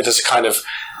a kind of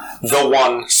the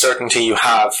one certainty you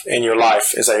have in your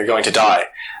life is that you're going to die.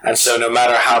 And so no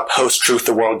matter how post-truth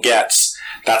the world gets,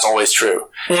 that's always true.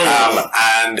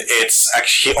 And it's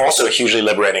actually also a hugely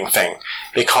liberating thing,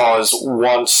 because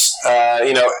once,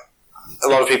 a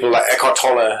lot of people, like Eckhart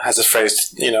Tolle has this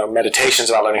phrase,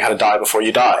 meditation's about learning how to die before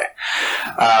you die.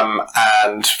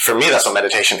 And for me, that's what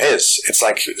meditation is. It's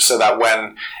like, so that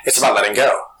it's about letting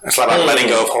go. It's about letting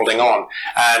go of holding on.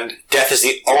 And death is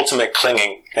the ultimate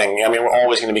clinging thing. I mean, we're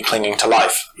always going to be clinging to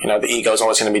life. The ego is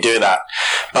always going to be doing that.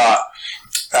 But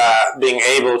being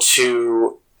able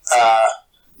to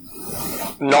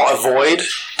not avoid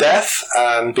death,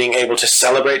 and being able to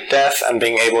celebrate death, and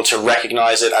being able to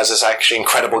recognize it as this actually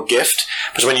incredible gift.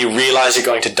 Because when you realize you're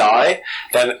going to die,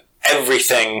 then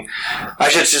everything,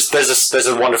 actually, it's just there's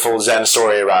a wonderful Zen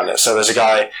story around it. So there's a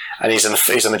guy, and he's in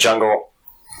the jungle,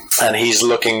 and he's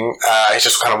looking, he's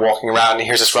just kind of walking around, and he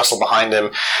hears this rustle behind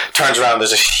him, turns around,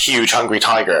 there's a huge hungry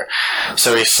tiger.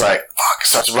 So he's like, fuck,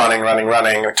 starts running.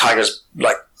 The tiger's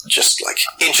just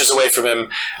inches away from him,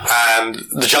 and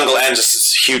the jungle ends at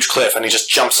this huge cliff, and he just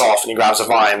jumps off and he grabs a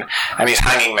vine, and he's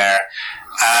hanging there,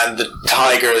 and the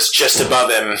tiger is just above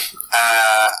him,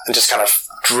 and just kind of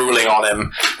drooling on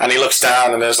him, and he looks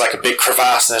down, and there's like a big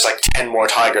crevasse, and there's 10 more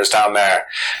tigers down there.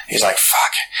 He's like,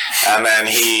 fuck. And then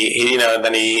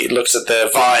he looks at the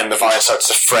vine starts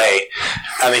to fray,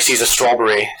 and he sees a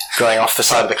strawberry growing off the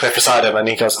side of the cliff beside him, and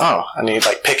he goes, oh, and he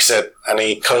picks it, and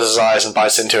he closes his eyes and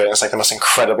bites into it, and it's the most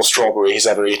incredible strawberry he's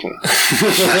ever eaten.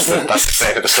 That's the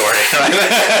state of the story, right?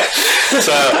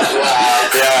 So,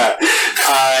 yeah.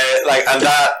 And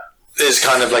that is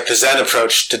kind of the Zen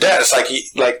approach to death. It's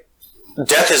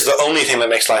death is the only thing that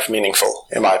makes life meaningful,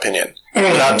 in my opinion.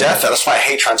 Without death, that's why I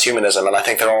hate transhumanism, and I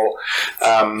think they're all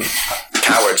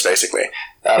cowards, basically.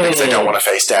 because they don't want to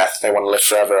face death. They want to live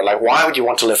forever. Like, why would you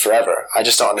want to live forever? I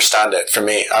just don't understand it. For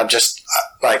me,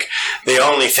 like, the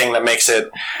only thing that makes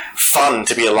it fun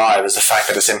to be alive is the fact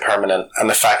that it's impermanent, and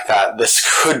the fact that this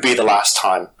could be the last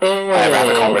time I ever have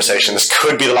a conversation. This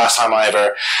could be the last time I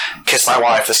ever kiss my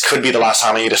wife. This could be the last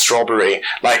time I eat a strawberry.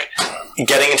 Like,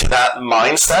 getting into that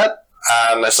mindset,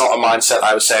 and it's not a mindset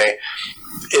I would say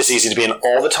is easy to be in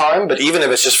all the time, but even if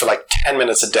it's just for like 10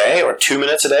 minutes a day, or 2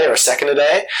 minutes a day, or a second a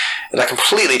day, that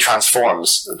completely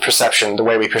transforms perception, the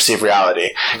way we perceive reality.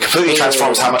 Completely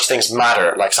transforms how much things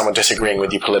matter, like someone disagreeing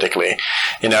with you politically.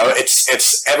 You know,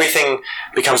 it's everything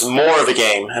becomes more of a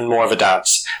game and more of a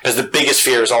dance, because the biggest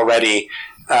fear is already,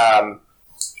 the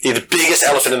biggest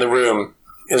elephant in the room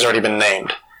has already been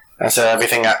named. And so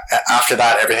everything after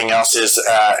that, everything else is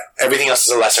a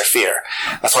lesser fear.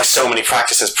 That's why so many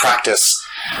practices practice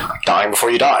dying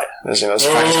before you die. There's a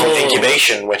practice called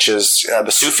incubation, which is the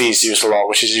Sufis use a lot,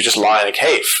 which is you just lie in a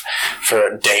cave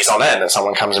for days on end, and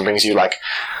someone comes and brings you like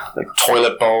a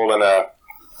toilet bowl and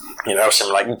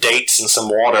some like dates and some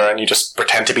water, and you just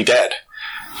pretend to be dead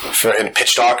in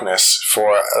pitch darkness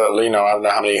for I don't know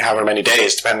however many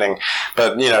days, depending.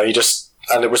 But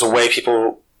and it was a way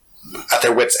people at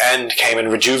their wits' end came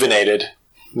and rejuvenated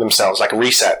themselves, like a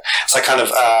reset. It's like kind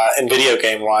of in video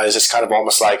game wise, it's kind of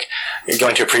almost like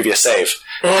going to a previous save.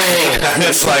 And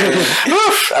it's like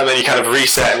woof, and then you kind of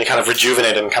reset and you kind of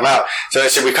rejuvenate and come out.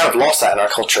 So we've kind of lost that in our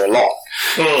culture a lot.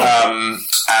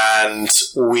 And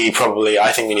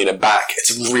I think we need it back.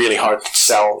 It's really hard to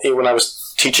sell. Even when I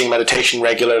was teaching meditation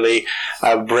regularly,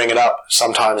 I would bring it up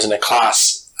sometimes in a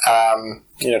class,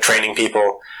 training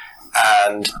people,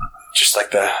 and just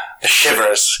like the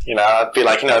shivers, I'd be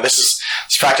like, this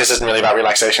practice isn't really about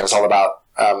relaxation. It's all about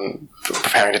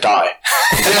preparing to die.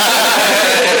 People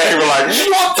were like,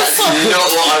 what the fuck?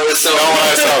 Not what I was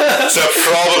told. So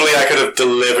probably I could have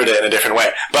delivered it in a different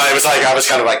way. But it was like, I was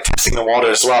kind of like testing the water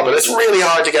as well. But it's really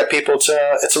hard to get people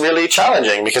to, it's really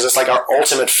challenging, because it's like our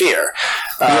ultimate fear.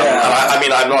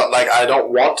 And I'm not like, I don't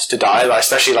want to die,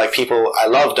 especially like people, I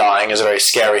love dying is a very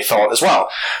scary thought as well.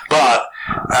 But,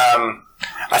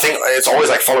 I think it's always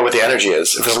like follow what the energy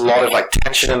is. If there's a lot of like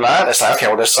tension in that, it's like, okay,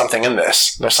 well, there's something in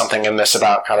this. There's something in this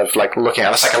about kind of like looking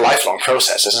at it. It's like a lifelong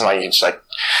process. It's not like you can just like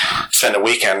spend a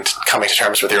weekend coming to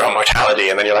terms with your own mortality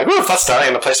and then you're like, ooh, that's done, I'm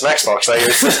going to play some Xbox. Like,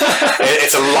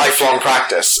 it's a lifelong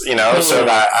practice, so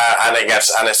that,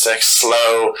 and it's a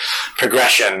slow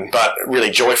progression, but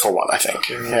really joyful one, I think.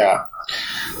 Yeah.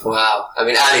 Wow. I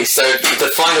mean, Ali, so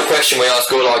the final question we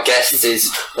ask all our guests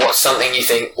is, what's something you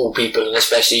think all people, and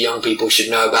especially young people, should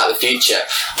know about the future?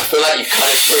 I feel like you've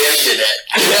kind of preempted it.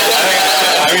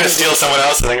 I'm going to steal someone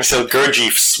else's. I'm going to steal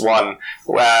Gurdjieff's one,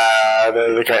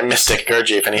 the great mystic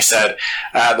Gurdjieff, and he said,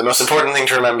 the most important thing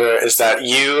to remember is that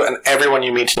you and everyone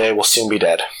you meet today will soon be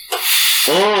dead.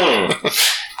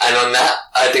 And on that,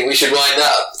 I think we should wind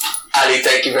up. Ali,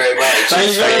 thank you very much.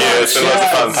 Thank you. It's been lots of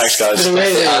fun. Thanks, guys. Is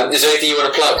there anything you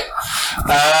want to plug?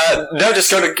 No,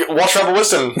 just go to watch Rebel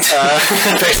Wisdom.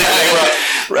 Basically,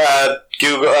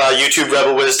 Google YouTube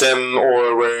Rebel Wisdom,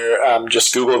 or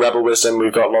just Google Rebel Wisdom.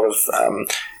 We've got a lot of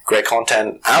great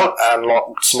content out, and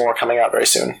lots more coming out very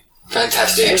soon.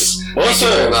 Fantastic. Awesome. Thank you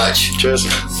very much. Cheers.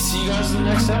 See you guys in the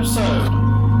next episode.